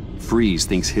 Freeze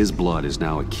thinks his blood is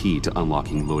now a key to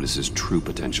unlocking Lotus's true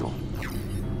potential.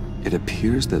 It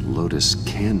appears that Lotus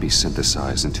can be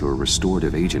synthesized into a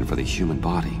restorative agent for the human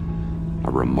body.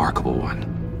 A remarkable one.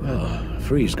 Well,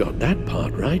 Freeze got that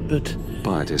part right, but...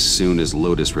 But as soon as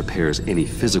Lotus repairs any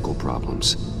physical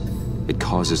problems, it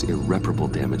causes irreparable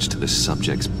damage to the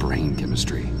subject's brain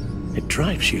chemistry. It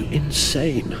drives you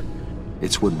insane.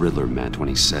 It's what Riddler meant when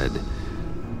he said,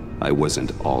 "I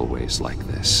wasn't always like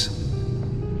this."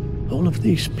 All of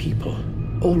these people,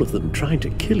 all of them trying to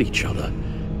kill each other,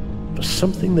 for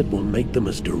something that will make them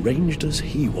as deranged as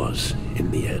he was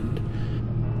in the end.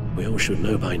 We all should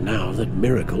know by now that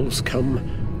miracles come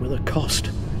with a cost.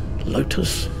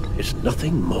 Lotus is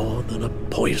nothing more than a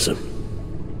poison.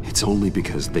 It's only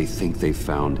because they think they've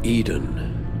found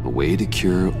Eden. A way to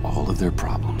cure all of their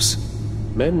problems.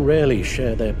 Men rarely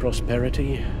share their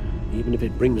prosperity, even if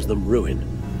it brings them ruin.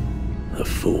 The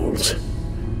fools.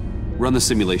 Run the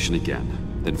simulation again,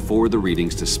 then forward the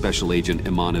readings to Special Agent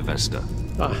Iman Avesta.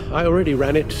 I already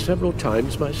ran it several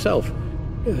times myself.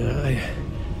 I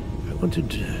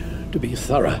wanted to be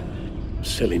thorough.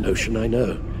 Silly notion, I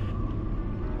know.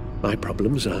 My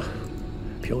problems are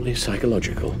purely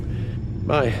psychological.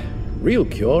 My real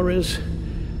cure is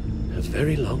a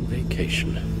very long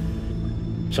vacation.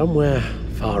 Somewhere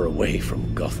far away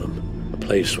from Gotham. A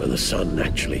place where the sun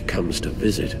actually comes to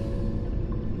visit.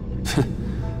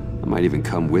 I might even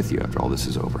come with you after all this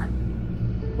is over.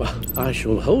 Well, I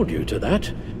shall hold you to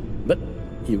that. But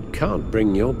You can't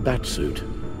bring your batsuit.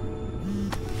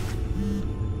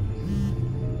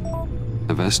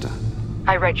 Avesta.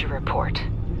 I read your report.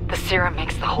 The serum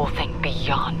makes the whole thing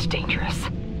beyond dangerous.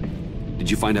 Did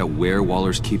you find out where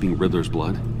Waller's keeping Riddler's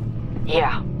blood?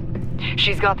 Yeah.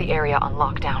 She's got the area on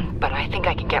lockdown, but I think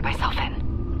I can get myself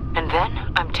in. And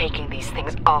then I'm taking these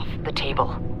things off the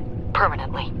table.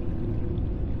 Permanently.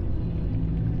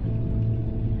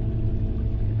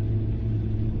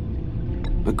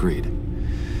 Agreed.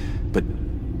 But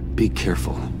be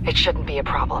careful. It shouldn't be a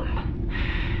problem.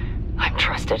 I'm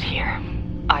trusted here.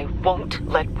 I won't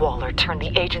let Waller turn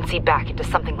the agency back into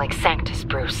something like Sanctus,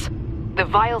 Bruce. The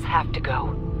vials have to go.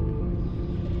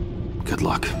 Good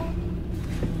luck.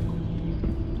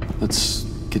 Let's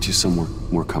get you somewhere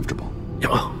more comfortable.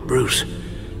 Oh, Bruce.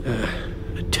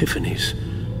 Tiffany's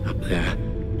up there.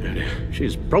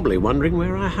 She's probably wondering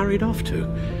where I hurried off to.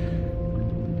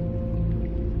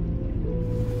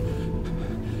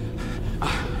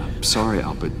 I'm sorry,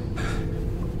 Al, but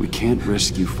we can't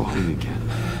risk you falling again.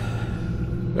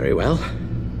 Very well.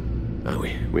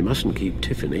 We mustn't keep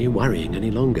Tiffany worrying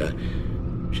any longer.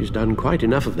 She's done quite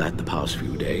enough of that the past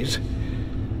few days.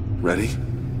 Ready?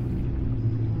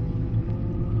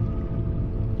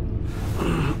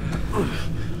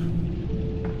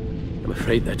 I'm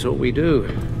afraid that's all we do.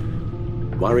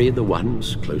 Worry the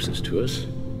ones closest to us.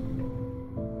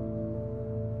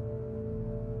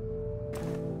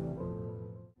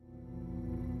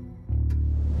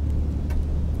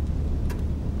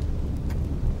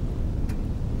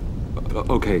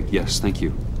 Okay, yes, thank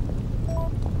you.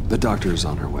 The doctor is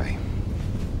on her way.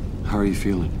 How are you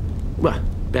feeling? Well,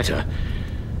 better.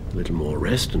 A little more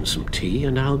rest and some tea,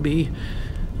 and I'll be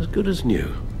as good as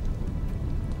new.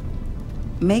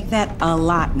 Make that a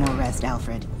lot more rest,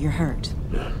 Alfred. You're hurt.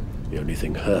 The only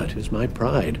thing hurt is my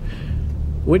pride,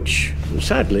 which,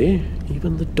 sadly,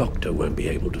 even the doctor won't be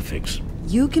able to fix.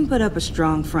 You can put up a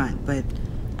strong front, but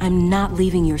I'm not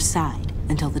leaving your side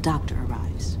until the doctor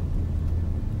arrives.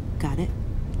 Got it?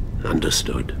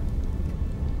 Understood.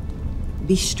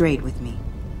 Be straight with me.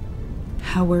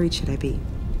 How worried should I be?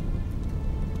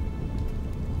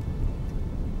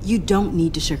 You don't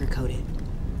need to sugarcoat it.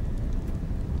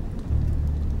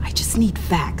 I just need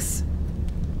facts.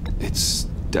 It's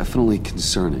definitely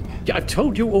concerning. Yeah, I've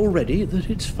told you already that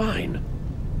it's fine.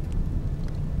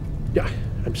 Yeah,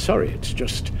 I'm sorry, it's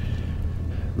just...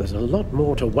 there's a lot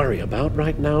more to worry about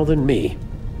right now than me.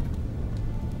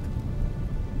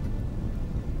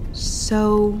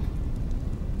 So,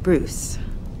 Bruce,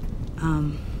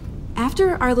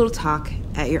 after our little talk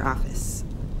at your office,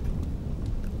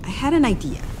 I had an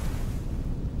idea.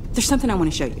 There's something I want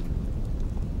to show you.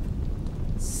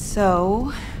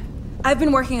 So, I've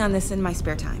been working on this in my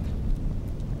spare time.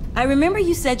 I remember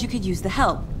you said you could use the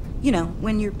help, you know,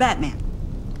 when you're Batman.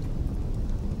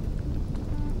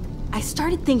 I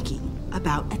started thinking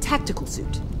about a tactical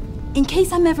suit, in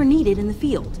case I'm ever needed in the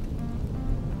field.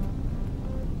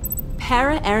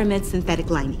 Para-aramid synthetic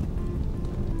lining.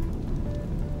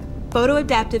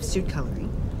 Photo-adaptive suit coloring.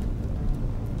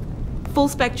 Full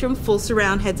spectrum, full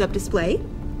surround heads-up display.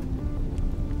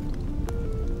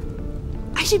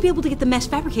 I should be able to get the mesh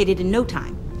fabricated in no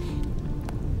time.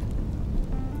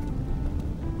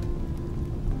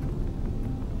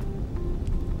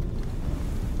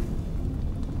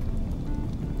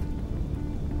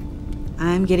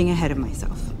 I'm getting ahead of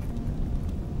myself.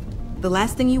 The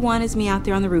last thing you want is me out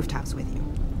there on the rooftops with you.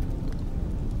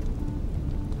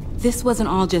 This wasn't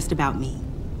all just about me.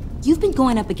 You've been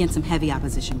going up against some heavy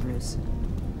opposition, Bruce.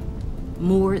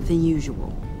 More than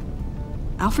usual.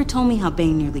 Alfred told me how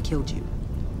Bane nearly killed you.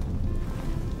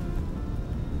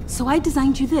 So I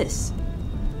designed you this.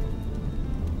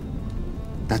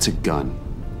 That's a gun.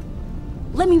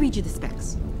 Let me read you the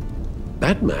specs.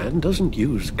 Batman doesn't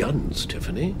use guns,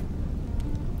 Tiffany.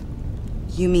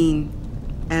 You mean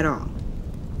at all?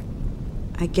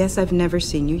 I guess I've never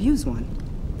seen you use one.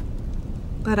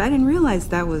 But I didn't realize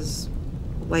that was,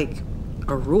 like,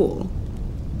 a rule.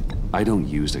 I don't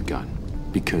use a gun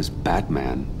because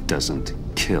Batman doesn't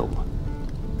kill.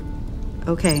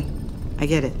 Okay, I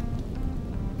get it.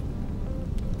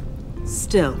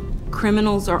 Still,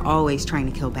 criminals are always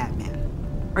trying to kill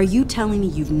Batman. Are you telling me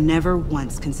you've never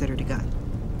once considered a gun?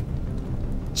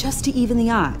 Just to even the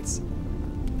odds.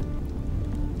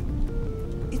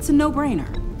 It's a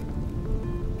no-brainer.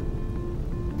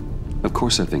 Of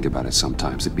course I think about it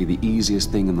sometimes. It'd be the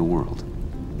easiest thing in the world.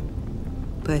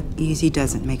 But easy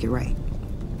doesn't make it right.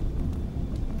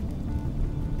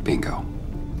 Bingo.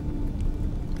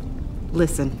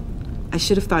 Listen, I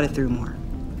should have thought it through more.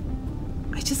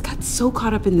 I just got so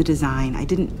caught up in the design,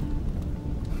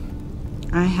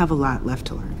 I have a lot left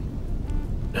to learn.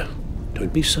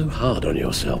 Don't be so hard on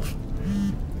yourself.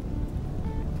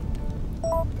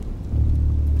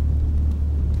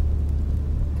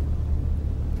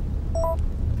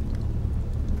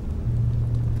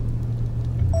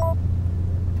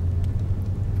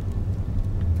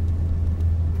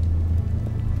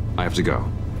 I have to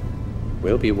go.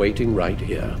 We'll be waiting right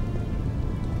here.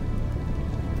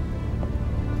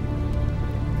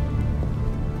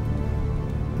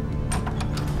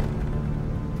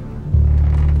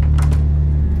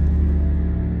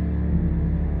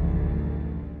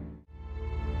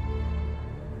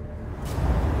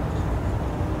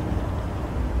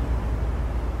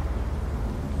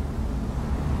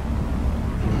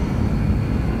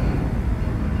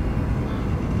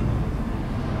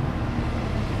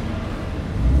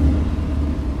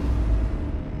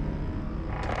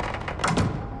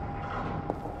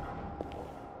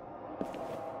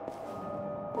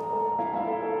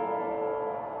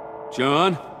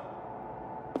 John?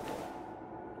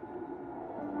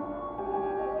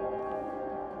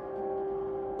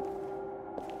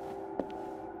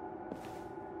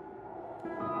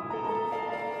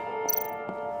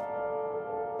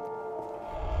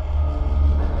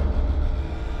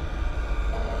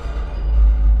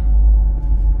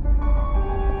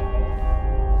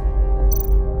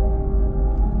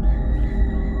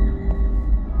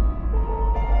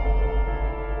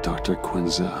 Dr.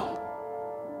 Quinzel.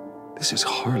 This is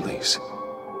Harley's.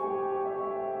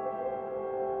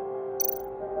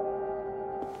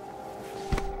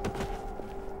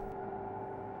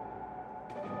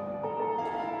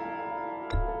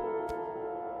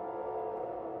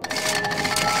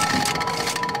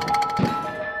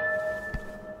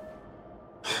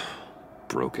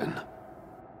 Broken.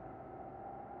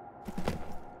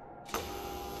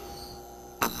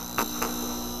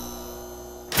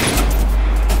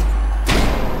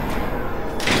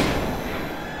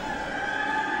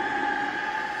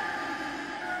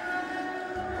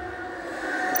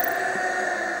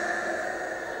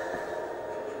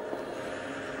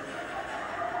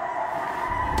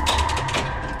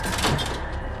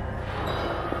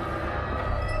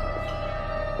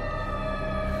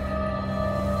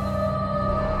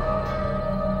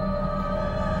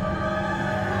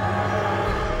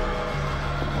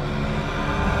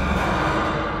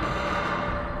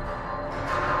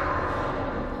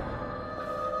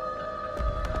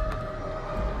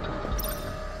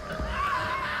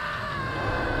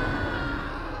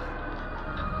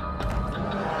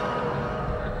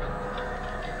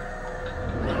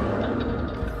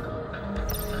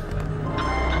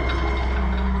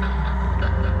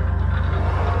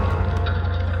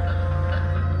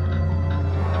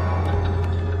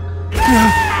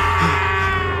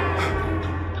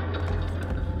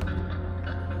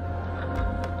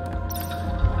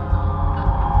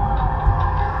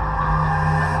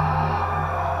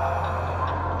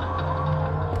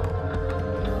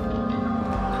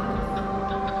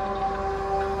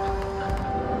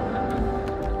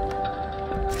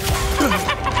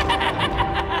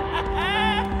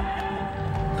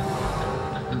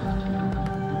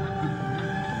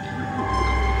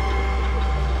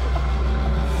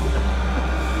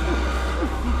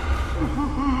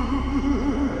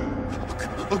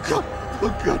 Oh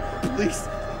God, please.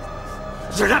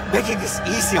 You're not making this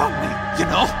easy on me, you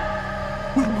know?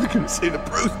 What am I gonna say to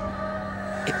Bruce?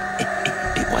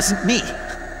 It wasn't me.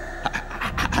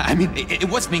 I mean, it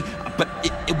was me, but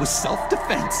it was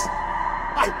self-defense.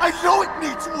 I know it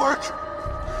needs work.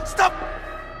 Stop!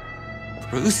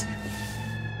 Bruce?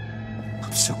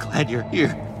 I'm so glad you're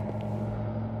here.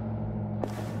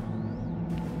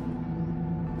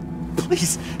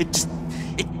 Please,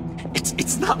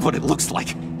 it's not what it looks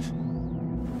like.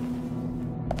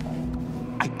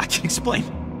 I can explain.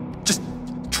 Just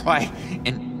try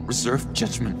and reserve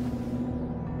judgment.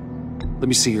 Let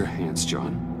me see your hands,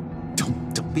 John.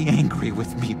 Don't be angry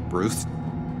with me, Bruce.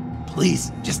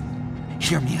 Please, just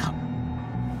hear me out.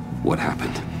 What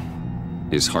happened?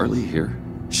 Is Harley here?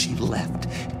 She left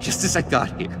just as I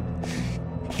got here.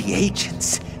 The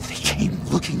agents, they came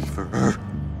looking for her.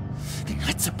 They're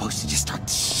not supposed to just start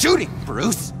shooting,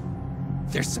 Bruce.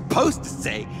 They're supposed to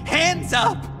say, hands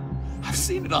up! I've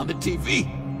seen it on the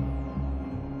TV.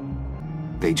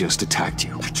 They just attacked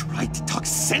you. I tried to talk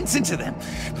sense into them,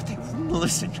 but they wouldn't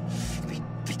listen.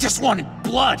 They just wanted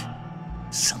blood.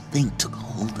 Something took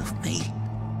hold of me.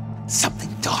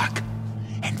 Something dark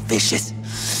and vicious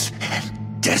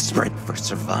and desperate for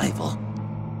survival.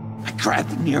 I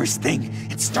grabbed the nearest thing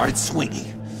and started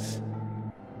swinging.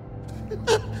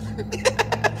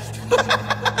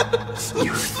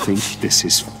 You think this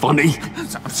is funny?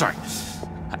 I'm sorry.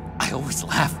 I always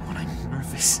laugh when I'm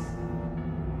nervous.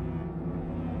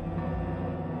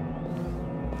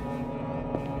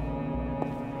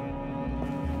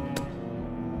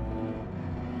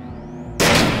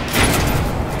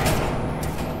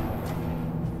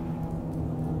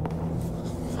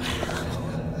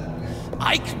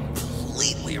 I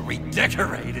completely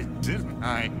redecorated, didn't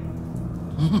I?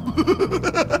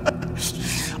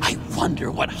 I wonder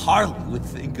what Harley would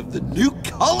think of the new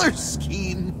color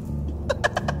scheme.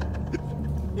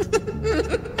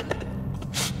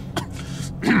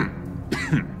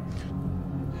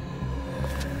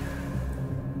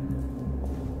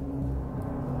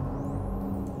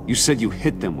 You said you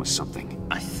hit them with something.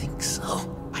 I think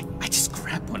so. I just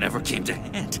grabbed whatever came to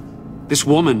hand. This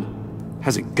woman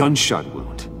has a gunshot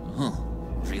wound. Oh,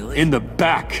 really? In the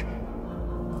back.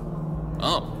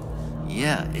 Oh,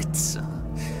 yeah, it's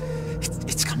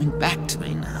coming back to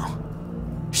me now.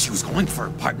 She was going for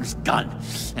her partner's gun,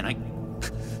 and I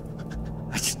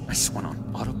just went on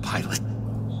autopilot.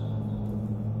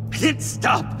 I didn't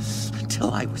stop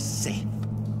until I was safe.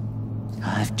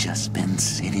 I've just been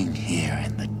sitting here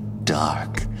in the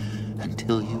dark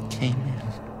until you came in.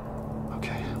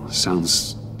 Okay,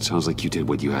 sounds like you did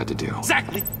what you had to do.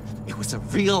 Exactly! It was a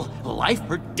real life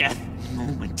or death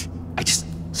moment. I just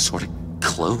sort of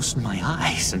closed my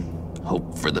eyes and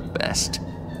hoped for the best.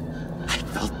 I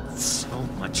felt so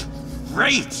much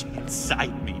rage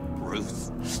inside me,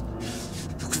 Bruce.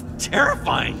 It was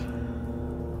terrifying.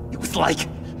 It was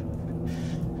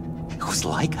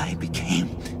like I became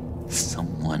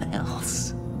someone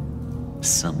else.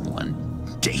 Someone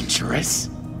dangerous.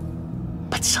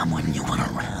 But someone you want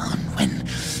around when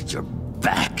your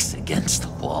back's against the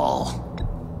wall.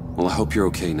 Well, I hope you're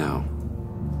okay now.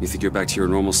 You think you're back to your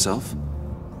normal self?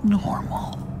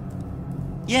 Normal?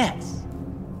 Yes.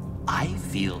 I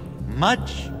feel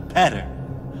much better.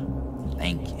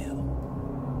 Thank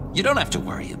you. You don't have to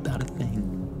worry about a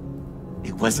thing.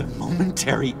 It was a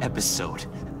momentary episode.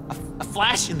 A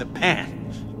flash in the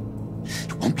pan.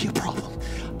 It won't be a problem.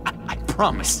 I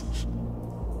promise.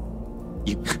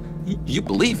 You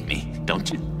believe me, don't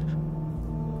you?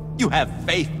 You have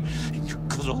faith in your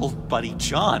good old buddy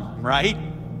John, right?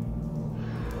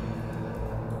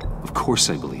 Of course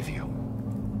I believe you.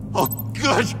 Oh,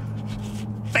 good!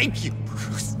 Thank you,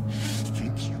 Bruce.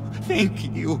 Thank you.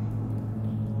 Thank you.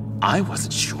 I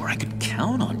wasn't sure I could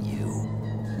count on you.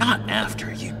 Not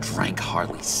after you drank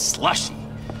Harley's slushy.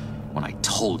 When I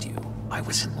told you I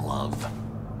was in love.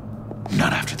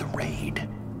 Not after the raid.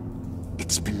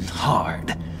 It's been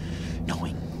hard,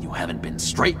 knowing you haven't been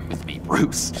straight with me,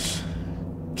 Bruce.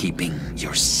 Keeping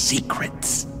your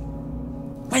secrets.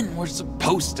 When we're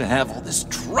supposed to have all this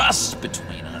trust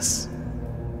between us.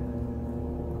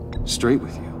 Straight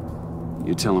with you?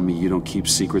 You telling me you don't keep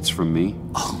secrets from me?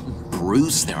 Oh,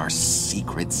 Bruce, there are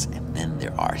secrets, and then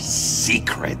there are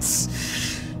secrets.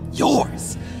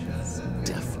 Yours is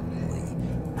definitely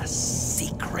a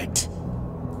secret.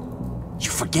 You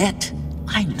forget,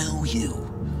 I know you.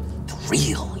 The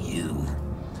real you.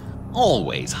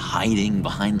 Always hiding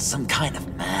behind some kind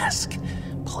of mask.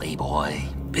 Playboy,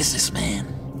 businessman,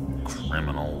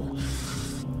 criminal,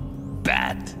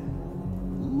 bad.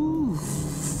 Ooh.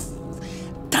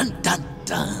 Dun dun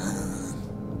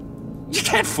dun. You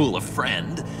can't fool a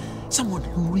friend. Someone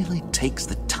who really takes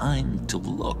the time to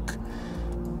look.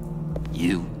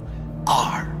 You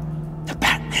are the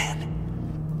Batman.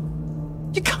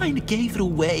 You kinda gave it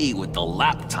away with the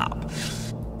laptop.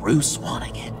 Bruce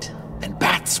wanting it, then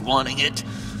Bats wanting it.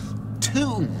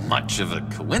 Too much of a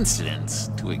coincidence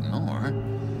to ignore.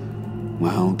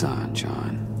 Well done,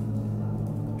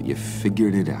 John. You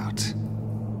figured it out.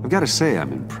 I've gotta say,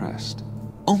 I'm impressed.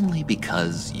 Only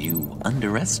because you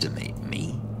underestimate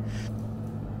me.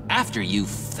 After you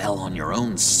fell on your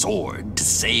own sword to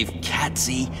save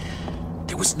Catsy,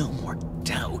 there was no more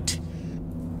doubt.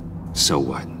 So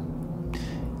what?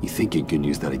 You think you can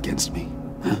use that against me?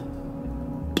 Huh?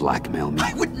 Blackmail me?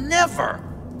 I would never!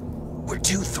 We're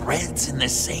two threads in the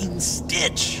same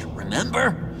stitch,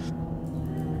 remember?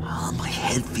 Oh, my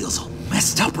head feels all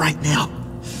messed up right now.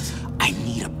 I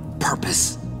need a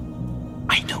purpose.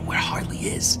 I know where Harley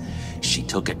is. She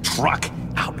took a truck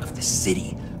out of the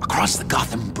city, across the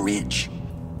Gotham Bridge.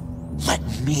 Let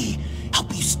me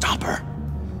help you stop her.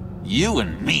 You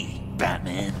and me,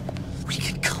 Batman. We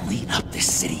can clean up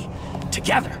this city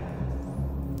together.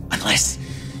 Unless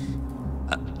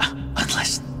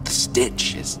the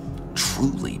stitch is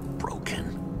truly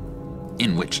broken.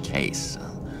 In which case,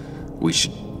 we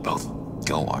should both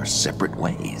go our separate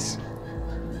ways.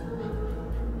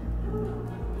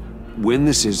 When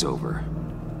this is over,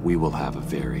 we will have a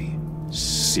very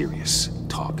serious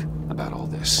talk about all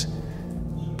this.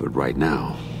 But right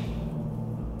now,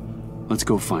 let's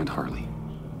go find Harley.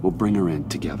 We'll bring her in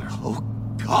together. Oh,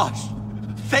 gosh.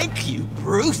 Thank you,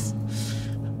 Bruce.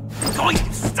 You're going to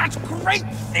do such great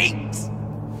things.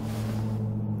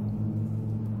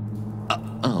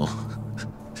 Oh.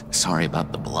 Sorry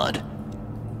about the blood.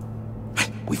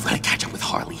 We've got to catch up with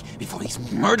Harley before these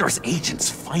murderous agents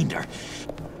find her.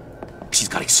 She's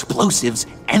got explosives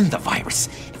and the virus.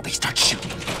 If they start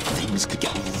shooting, things could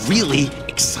get really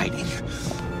exciting.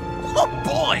 Oh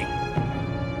boy!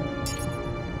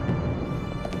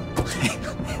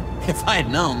 If I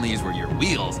had known these were your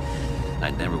wheels,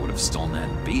 I never would have stolen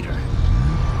that beater.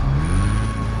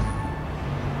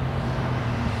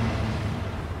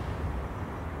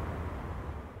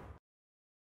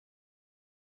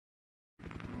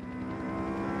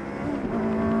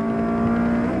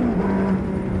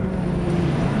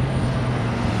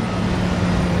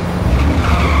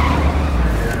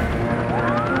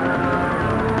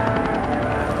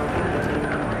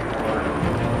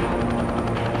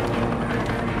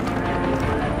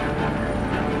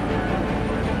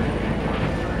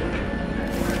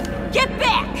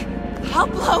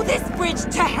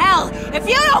 To hell if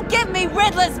you don't give me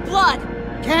Riddler's blood!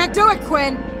 Can't do it,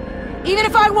 Quinn. Even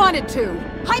if I wanted to.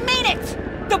 I mean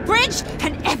it! The bridge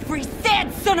and every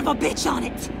sad son of a bitch on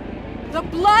it! The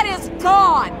blood is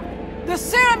gone! The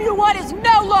serum you want is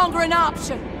no longer an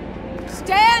option!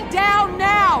 Stand down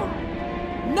now!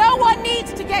 No one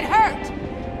needs to get hurt!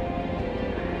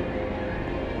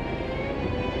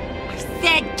 I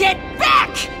said get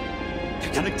back!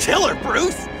 You're gonna kill her,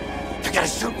 Bruce! You gotta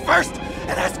shoot first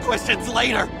and ask questions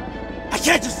later! I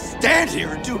can't just stand here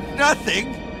and do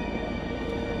nothing!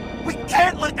 We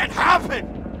can't let that happen!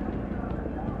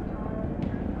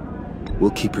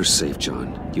 We'll keep her safe,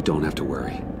 John. You don't have to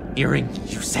worry. Hearing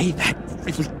you say that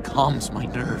really calms my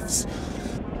nerves.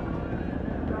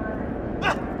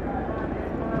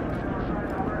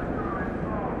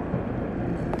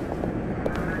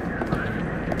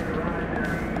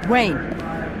 Wayne,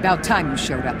 about time you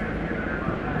showed up.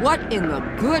 What in the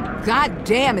good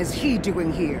goddamn is he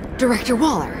doing here? Director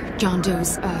Waller, John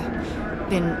Doe's,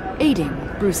 been aiding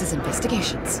Bruce's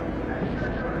investigations.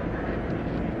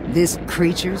 This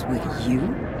creature's with you?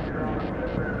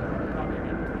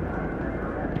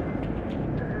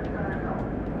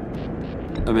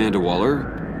 Amanda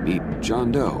Waller, meet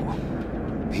John Doe.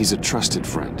 He's a trusted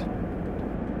friend.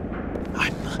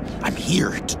 I'm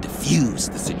here to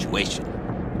defuse the situation.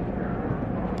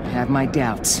 I have my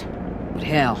doubts. But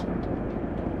hell,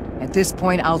 at this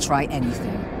point I'll try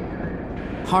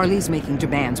anything. Harley's making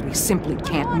demands we simply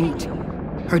can't meet.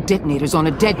 Her detonator's on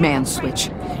a dead man's switch.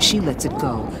 She lets it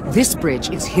go. This bridge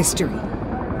is history.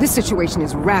 This situation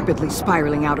is rapidly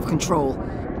spiraling out of control.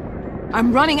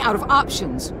 I'm running out of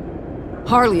options.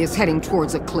 Harley is heading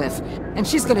towards a cliff, and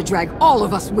she's gonna drag all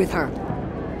of us with her.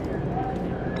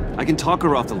 I can talk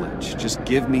her off the ledge. Just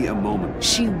give me a moment.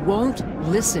 She won't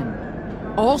listen.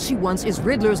 All she wants is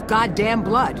Riddler's goddamn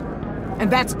blood. And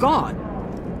that's gone.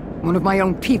 One of my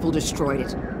own people destroyed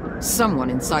it. Someone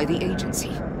inside the agency.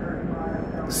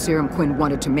 The serum Quinn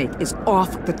wanted to make is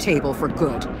off the table for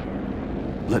good.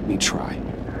 Let me try.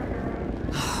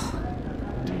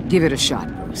 Give it a shot,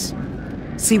 Bruce.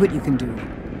 See what you can do.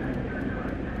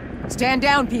 Stand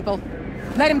down, people.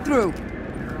 Let him through.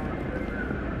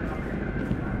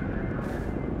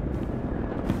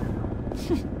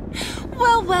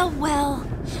 Well, well, well.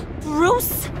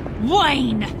 Bruce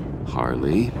Wayne!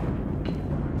 Harley?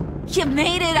 You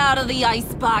made it out of the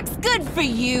icebox. Good for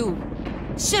you.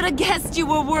 Should've guessed you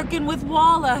were working with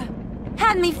Waller.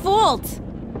 Had me fooled.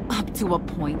 Up to a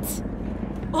point.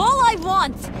 All I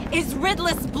want is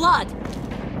Riddler's blood.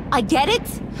 I get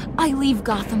it. I leave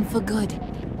Gotham for good.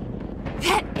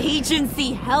 That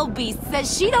agency hellbeast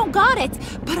says she don't got it,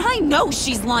 but I know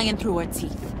she's lying through her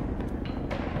teeth.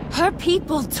 Her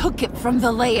people took it from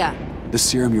the lair. The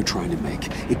serum you're trying to make,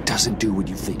 it doesn't do what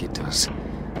you think it does.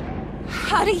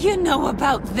 How do you know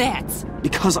about that?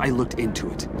 Because I looked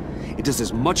into it. It does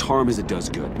as much harm as it does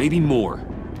good, maybe more.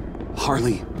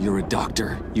 Harley, you're a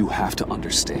doctor. You have to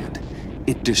understand.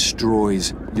 It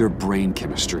destroys your brain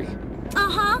chemistry.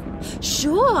 Uh-huh.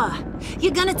 Sure.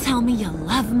 You're gonna tell me you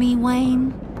love me,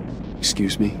 Wayne?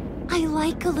 Excuse me? I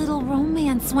like a little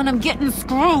romance when I'm getting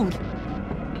screwed.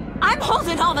 I'm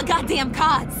holding all the goddamn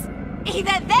cards.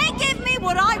 Either they give me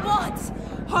what I want,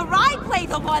 or I play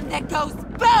the one that goes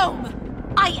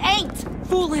boom! I ain't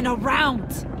fooling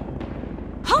around.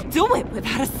 I'll do it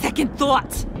without a second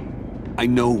thought. I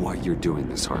know why you're doing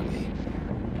this, Harley.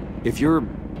 If you're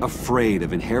afraid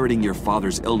of inheriting your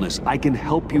father's illness, I can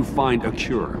help you find a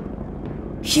cure.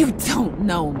 You don't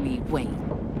know me, Wayne.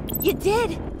 You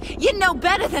did. You know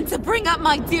better than to bring up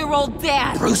my dear old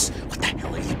dad. Bruce, what the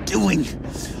hell are you doing?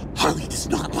 Harley does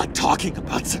not like talking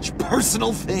about such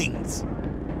personal things.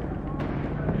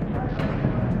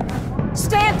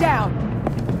 Stand down!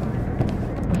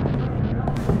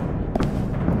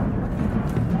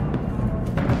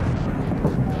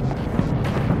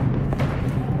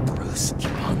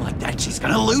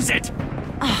 lose it?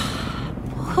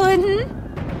 Puddin'?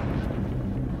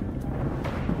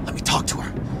 Let me talk to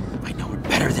her. I know her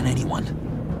better than anyone.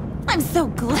 I'm so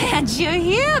glad you're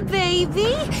here,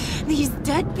 baby. These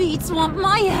deadbeats want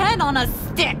my head on a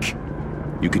stick.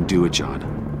 You can do it, John.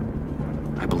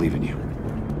 I believe in you.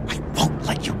 I won't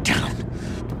let you down.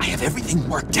 I have everything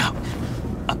worked out.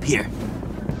 Up here.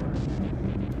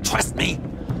 Trust me.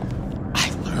 I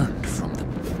learned from the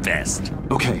best.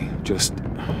 Okay, just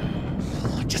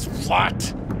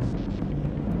what?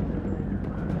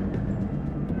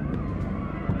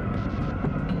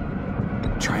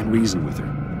 Try and reason with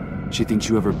her. She thinks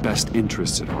you have her best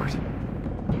interests at heart.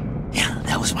 Yeah,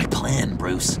 that was my plan,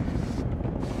 Bruce.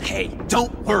 Hey,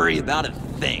 don't worry about a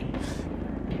thing.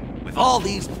 With all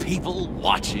these people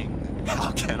watching,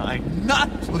 how can I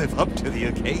not live up to the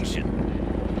occasion?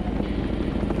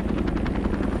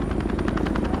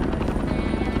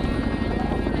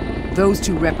 Those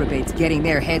two reprobates getting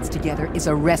their heads together is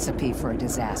a recipe for a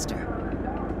disaster.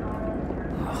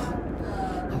 Oh,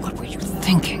 what were you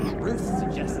thinking? Bruce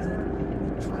suggested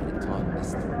try to talk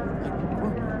this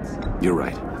through. You're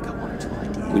right.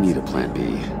 We need a plan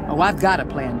B. Oh, I've got a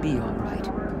plan B, all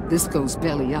right. This goes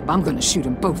belly up, I'm gonna shoot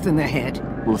them both in the head.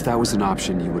 Well, if that was an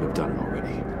option, you would have done it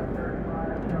already.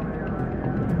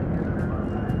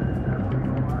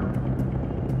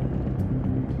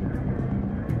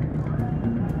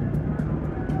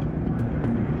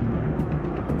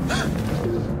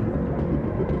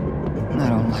 I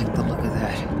don't like the look of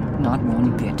that. Not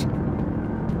one bit.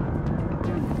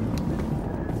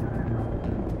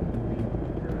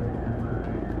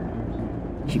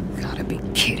 You gotta be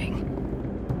kidding.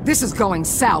 This is going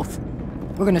south.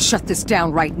 We're gonna shut this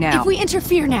down right now. If we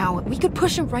interfere now, we could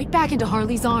push him right back into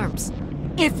Harley's arms.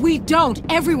 If we don't,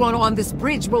 everyone on this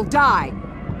bridge will die.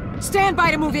 Stand by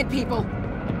to move in, people.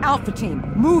 Alpha team,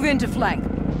 move into flank.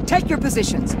 Take your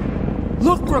positions.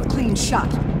 Look for a clean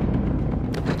shot.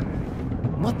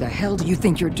 What the hell do you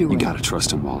think you're doing? You gotta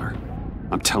trust him, Waller.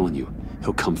 I'm telling you,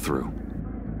 he'll come through.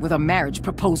 With a marriage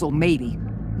proposal, maybe.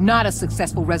 Not a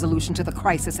successful resolution to the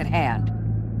crisis at hand.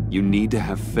 You need to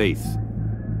have faith.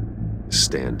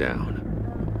 Stand down.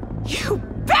 You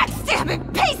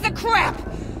backstabbing piece of crap!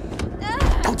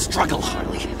 Don't struggle,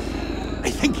 Harley.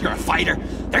 They think you're a fighter.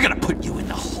 They're gonna put you in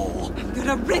the hole. I'm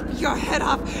gonna rip your head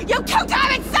off, you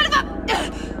two-diamond son of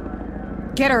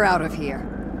a... Get her out of here.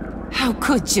 How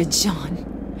could you, John?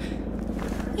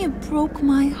 You broke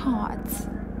my heart.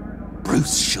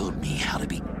 Bruce showed me how to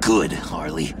be good,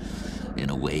 Harley. In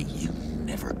a way you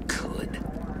never could.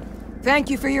 Thank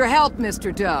you for your help,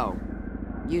 Mr. Doe.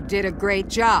 You did a great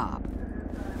job.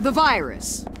 The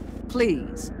virus,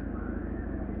 please.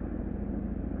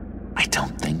 I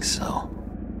don't think so.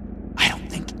 I don't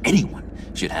think anyone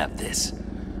should have this.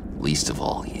 Least of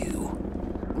all you.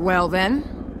 Well then,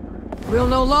 we'll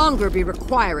no longer be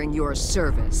requiring your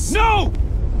service. No!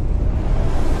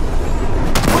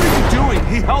 What are you doing?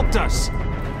 He helped us!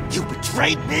 You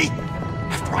betrayed me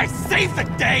after I saved the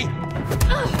day!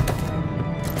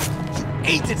 You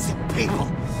agency people!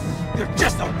 You're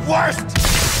just the worst!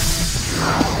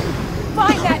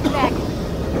 Find that neck!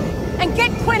 And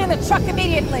get Quinn in the truck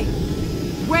immediately!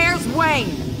 Where's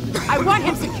Wayne? I want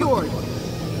him secured!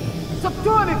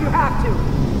 Subdue him if you have to!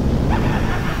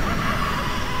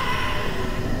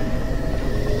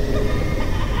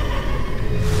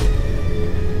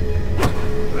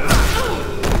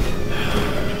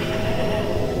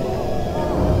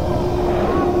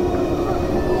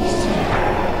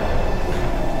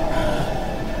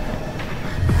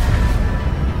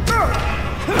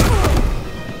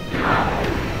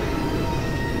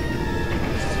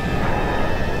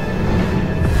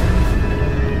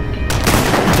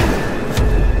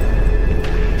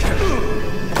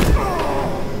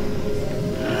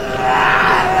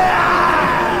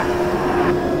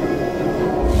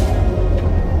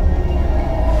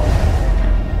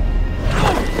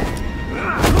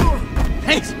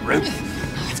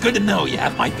 Good to know you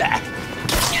have my back.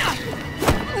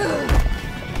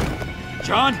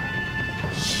 John?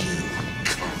 You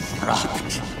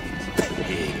corrupt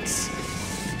pigs.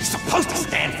 You're supposed to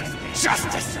stand for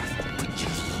justice, but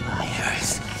you're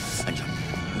liars, and you're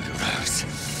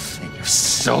murderers, and you're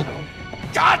so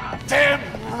goddamn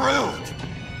rude!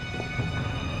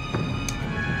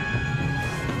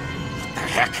 What the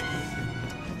heck?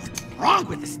 What's wrong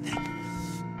with this thing?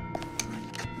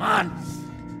 Come on.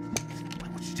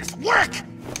 Work!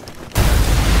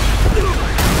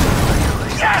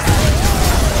 Yes!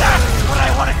 That's what I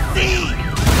want to see!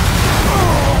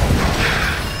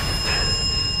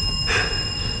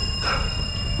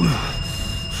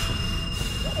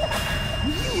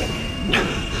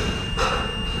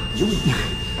 You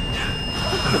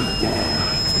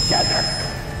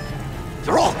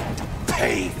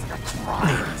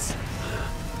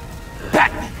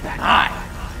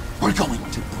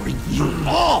you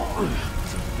all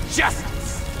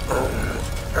justice.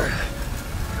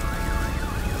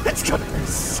 It's gonna be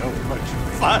so much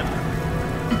fun.